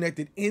also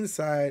connected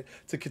inside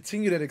to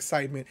continue that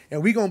excitement.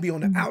 And we're going to be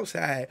on the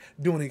outside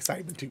doing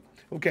excitement too.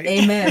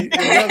 Okay. Amen.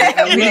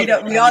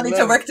 We all need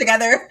to work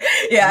together.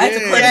 Yeah, it's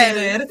a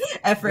coordinated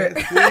effort.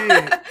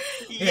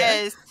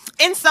 Yes.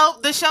 And so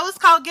the show is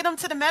called Get 'Em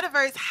to the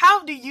Metaverse.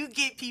 How do you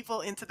get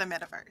people into the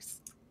Metaverse?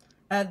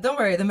 Don't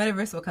worry, the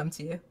Metaverse will come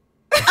to you.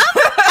 I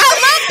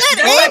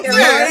love that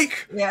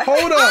answer. Mike,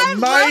 hold up,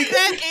 Mike.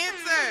 That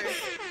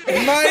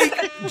answer.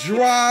 Mic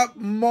drop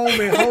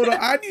moment. Hold on.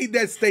 I need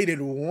that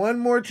stated one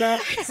more time.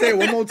 Say it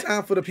one more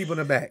time for the people in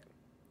the back.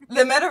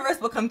 The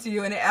Metaverse will come to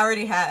you, and it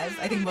already has.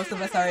 I think most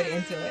of us are already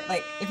into it.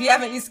 Like, if you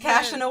haven't used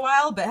cash in a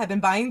while, but have been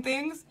buying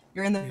things,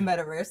 you're in the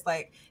Metaverse.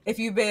 Like, if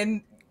you've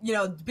been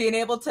being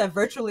able to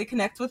virtually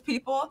connect with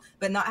people,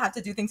 but not have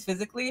to do things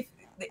physically,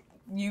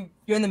 you're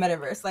in the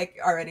Metaverse, like,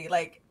 already.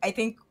 Like, I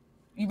think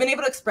you've been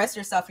able to express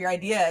yourself, your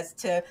ideas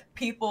to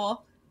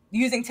people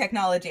using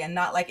technology and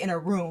not like in a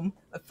room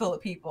full of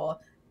people.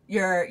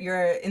 You're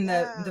in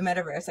the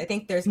Metaverse. I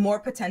think there's more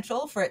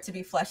potential for it to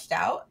be fleshed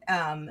out,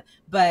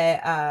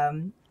 but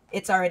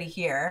it's already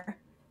here,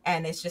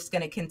 and it's just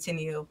going to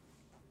continue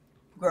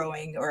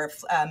growing or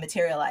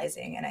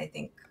materializing. And I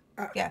think,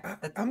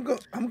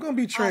 I'm gonna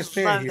be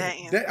transparent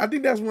here. I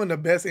think that's one of the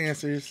best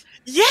answers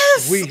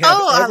we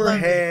have ever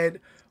had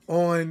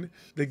on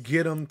the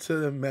Get 'Em to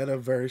the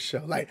Metaverse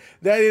show. Like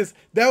that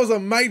was a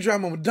mic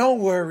drop moment. Don't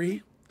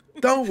worry.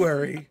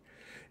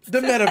 The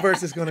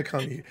Metaverse is gonna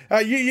come to you.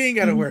 You ain't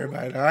gotta worry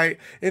about it. All right,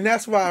 and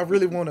that's why I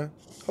really want to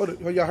hold it.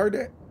 Oh, y'all heard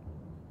that?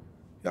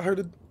 Y'all heard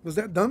it? Was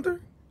that thunder?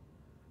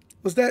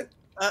 Was that?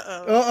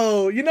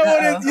 Uh-oh. You know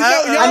what it is?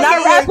 I'm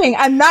not rapping.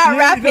 I'm not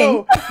rapping. You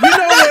know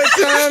what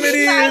time it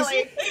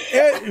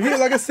is.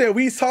 Like I said,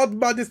 we talked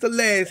about this the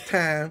last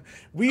time.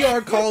 We are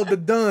called the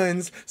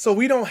Duns, so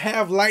we don't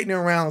have lightning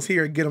rounds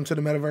here at Get 'Em to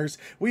the Metaverse.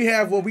 We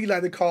have what we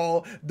like to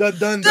call the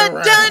Dunder round.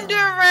 The Dunder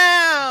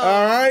round.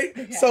 All right?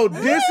 Yeah. So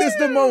this is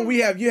the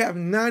moment you have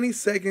 90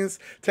 seconds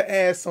to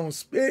add some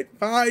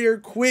spitfire,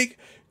 quick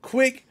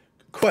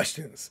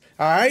questions.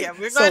 All right. Yeah,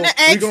 we're going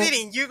to exit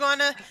and you're going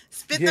to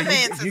spit the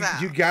answers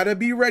out. You got to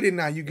be ready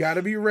now. You got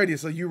to be ready.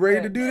 So you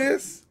ready to do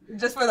this?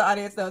 Just for the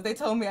audience, though, they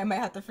told me I might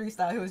have to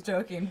freestyle. He was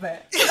joking,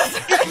 but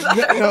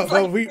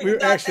no, we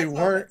actually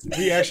weren't.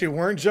 We actually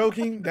weren't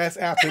joking. That's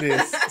after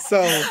this.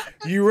 So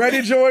you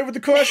ready, Joy, with the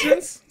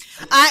questions?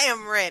 I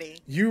am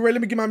ready. You ready?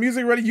 Let me get my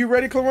music ready. You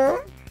ready,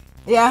 Claron?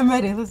 Yeah, I'm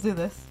ready. Let's do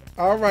this.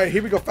 All right,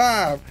 here we go.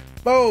 5,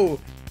 4,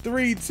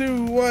 3,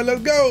 2, 1.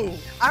 Let's go.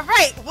 All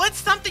right. What's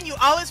something you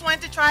always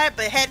wanted to try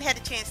but hadn't had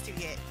a chance to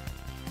yet?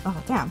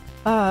 Oh, damn.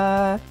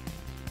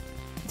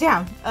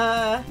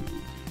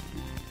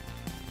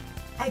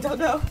 I don't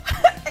know.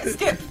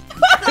 Skip.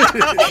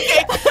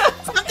 Okay.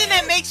 Something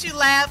that makes you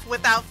laugh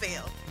without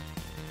fail.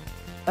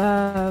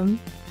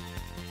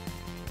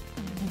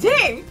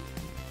 Dang.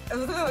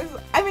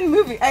 I mean,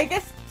 movie. I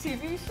guess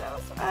TV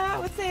shows. I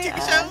would say. TV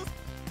shows?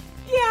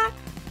 Yeah.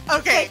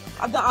 Okay.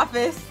 The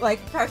Office,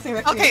 like Parks and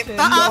Recreation. Okay,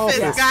 The Office.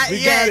 Yeah. Got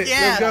it.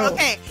 Yeah.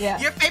 Okay. Yeah.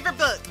 Your favorite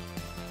book?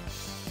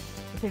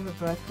 Favorite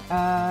book?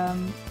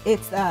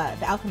 It's The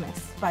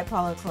Alchemist by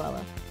Paulo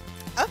Coelho.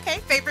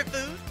 Okay. Favorite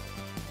food?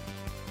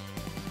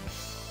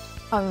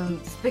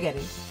 Spaghetti,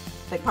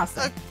 like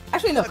pasta.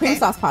 Actually, no, cream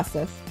sauce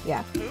pastas.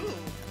 Yeah. Ooh.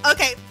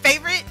 Okay.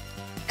 Favorite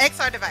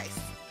XR device?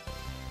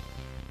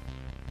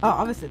 Oh,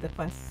 obviously the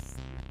Quest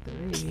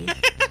 3. Beaches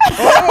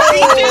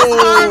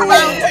or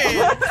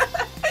mountains?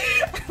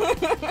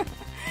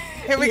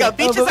 Here we go.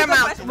 Beaches or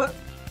mountains?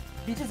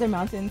 Beaches or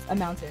mountains?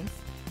 Mountains.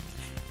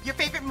 Your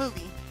favorite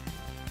movie?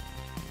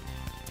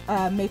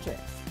 Matrix.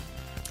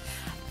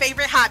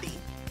 Favorite hobby?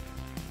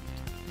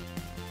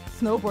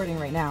 Snowboarding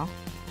right now.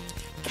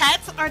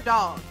 Cats or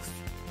dogs?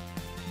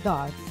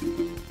 Dogs.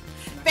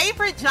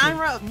 Favorite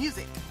genre of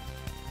music?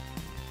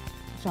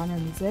 Genre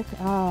of music?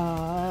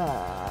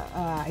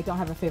 I don't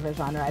have a favorite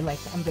genre. I'm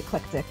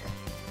eclectic.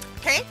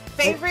 Okay.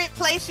 Favorite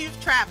place you've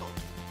traveled?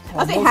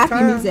 I'll say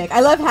happy music. I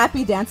love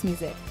happy dance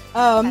music.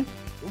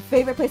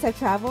 Favorite place I've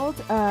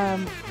traveled?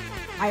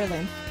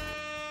 Ireland.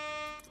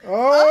 All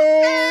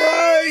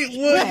right,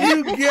 what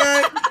you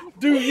got,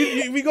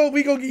 dude? We go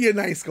get you a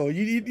nice score.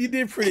 You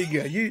did pretty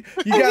good. You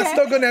got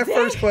stuck on that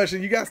first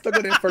question.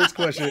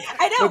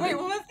 I know. Wait,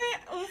 what was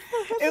it?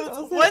 It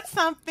was what's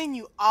something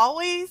you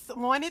always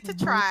wanted to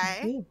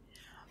try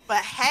but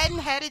hadn't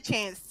had a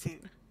chance to?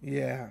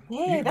 Yeah.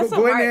 Hey, go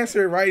ahead and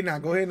answer it right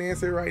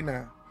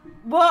now.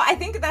 Well, I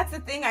think that's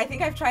the thing. I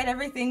think I've tried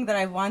everything that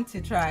I want to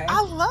try.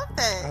 I love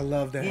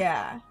that.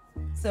 Yeah.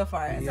 So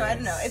far. Yes. So I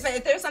don't know.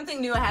 If there's something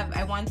new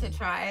I want to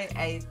try,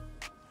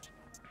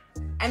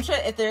 I'm sure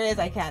if there is,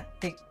 I can't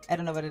think. I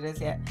don't know what it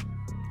is yet.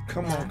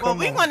 Come on. Well,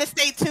 we want to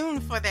stay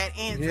tuned for that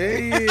answer.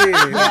 Yes.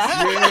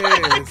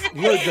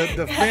 Look,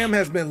 the fam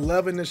has been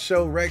loving the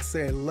show. Rex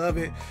said, love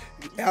it.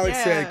 Alex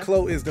said,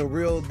 Chloe is the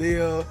real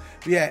deal.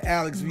 We had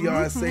Alex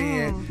VR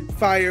saying,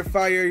 fire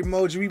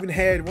emoji. We even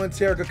had one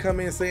Terica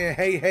come in saying,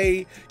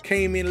 hey,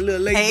 came in a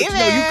little late.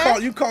 Hey,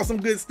 but you caught some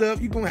good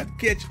stuff. You're going to have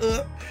to catch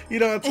up. You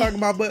know what I'm talking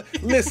about? But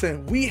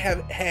listen, we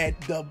have had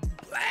the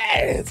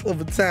blast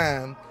of a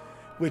time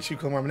with you,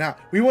 Chloe. Now,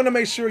 we want to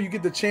make sure you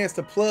get the chance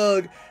to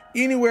plug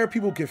anywhere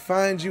people can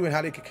find you and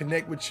how they can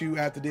connect with you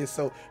after this.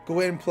 So go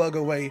ahead and plug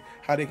away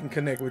how they can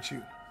connect with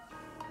you.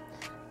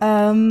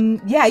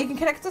 Yeah, you can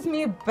connect with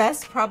me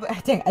best probably.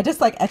 Dang, I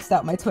just X'd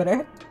out my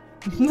Twitter.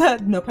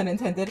 No pun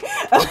intended.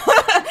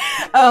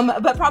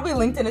 But probably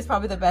LinkedIn is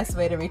probably the best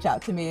way to reach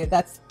out to me.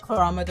 That's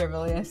Clarama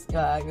Dervilius.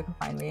 You can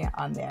find me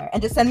on there.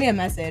 And just send me a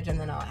message and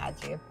then I'll add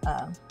you.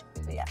 So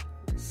yeah.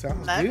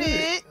 Sounds love good.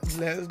 It.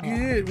 That's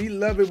good. We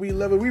love it. We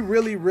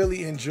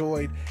really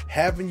enjoyed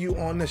having you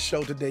on the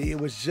show today.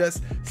 It was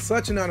just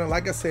such an honor.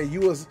 Like I said,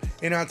 you was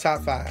in our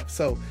top 5.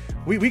 So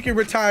we can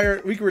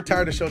retire. We can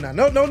retire the show now.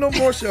 No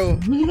more show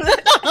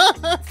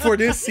for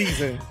this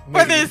season.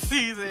 For this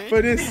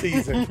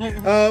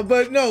season.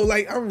 But no,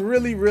 I'm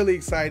really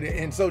excited.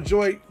 And so,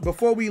 Joy,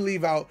 before we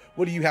leave out,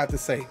 what do you have to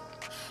say?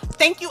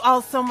 Thank you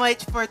all so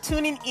much for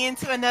tuning in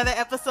to another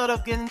episode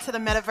of Getting to the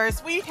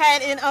Metaverse. We've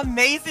had an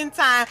amazing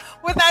time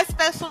with our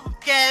special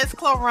guest,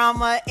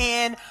 Clarama,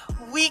 and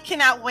we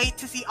cannot wait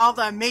to see all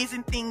the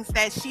amazing things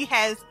that she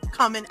has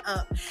coming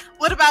up.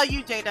 What about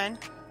you, Jaden?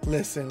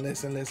 Listen.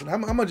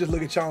 I'm going to just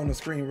look at y'all on the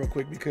screen real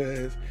quick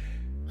because...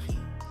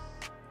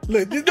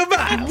 Look, the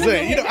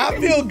vibes. I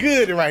feel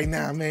good right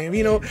now, man.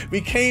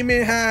 We came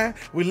in high,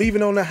 we're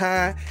leaving on the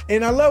high.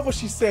 And I love what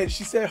she said.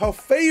 She said her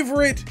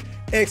favorite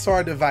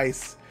XR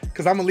device,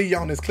 because I'm going to leave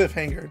y'all on this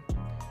cliffhanger,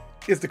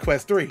 is the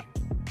Quest 3.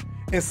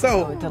 And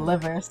so... it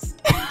delivers.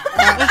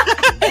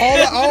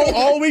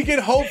 all we can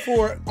hope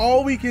for,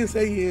 all we can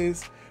say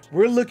is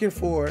we're looking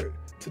forward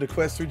to the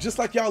Quest 3, just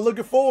like y'all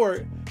looking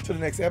forward to the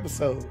next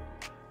episode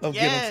of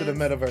Getting to the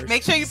Metaverse.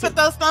 Make sure you put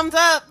those thumbs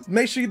up.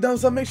 Make sure you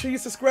thumbs up. Make sure you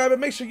subscribe.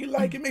 And make sure you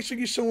like it. Make sure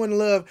you're showing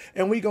love.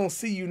 And we going to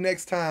see you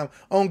next time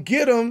on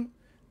Get 'em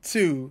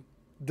to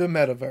the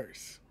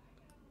Metaverse.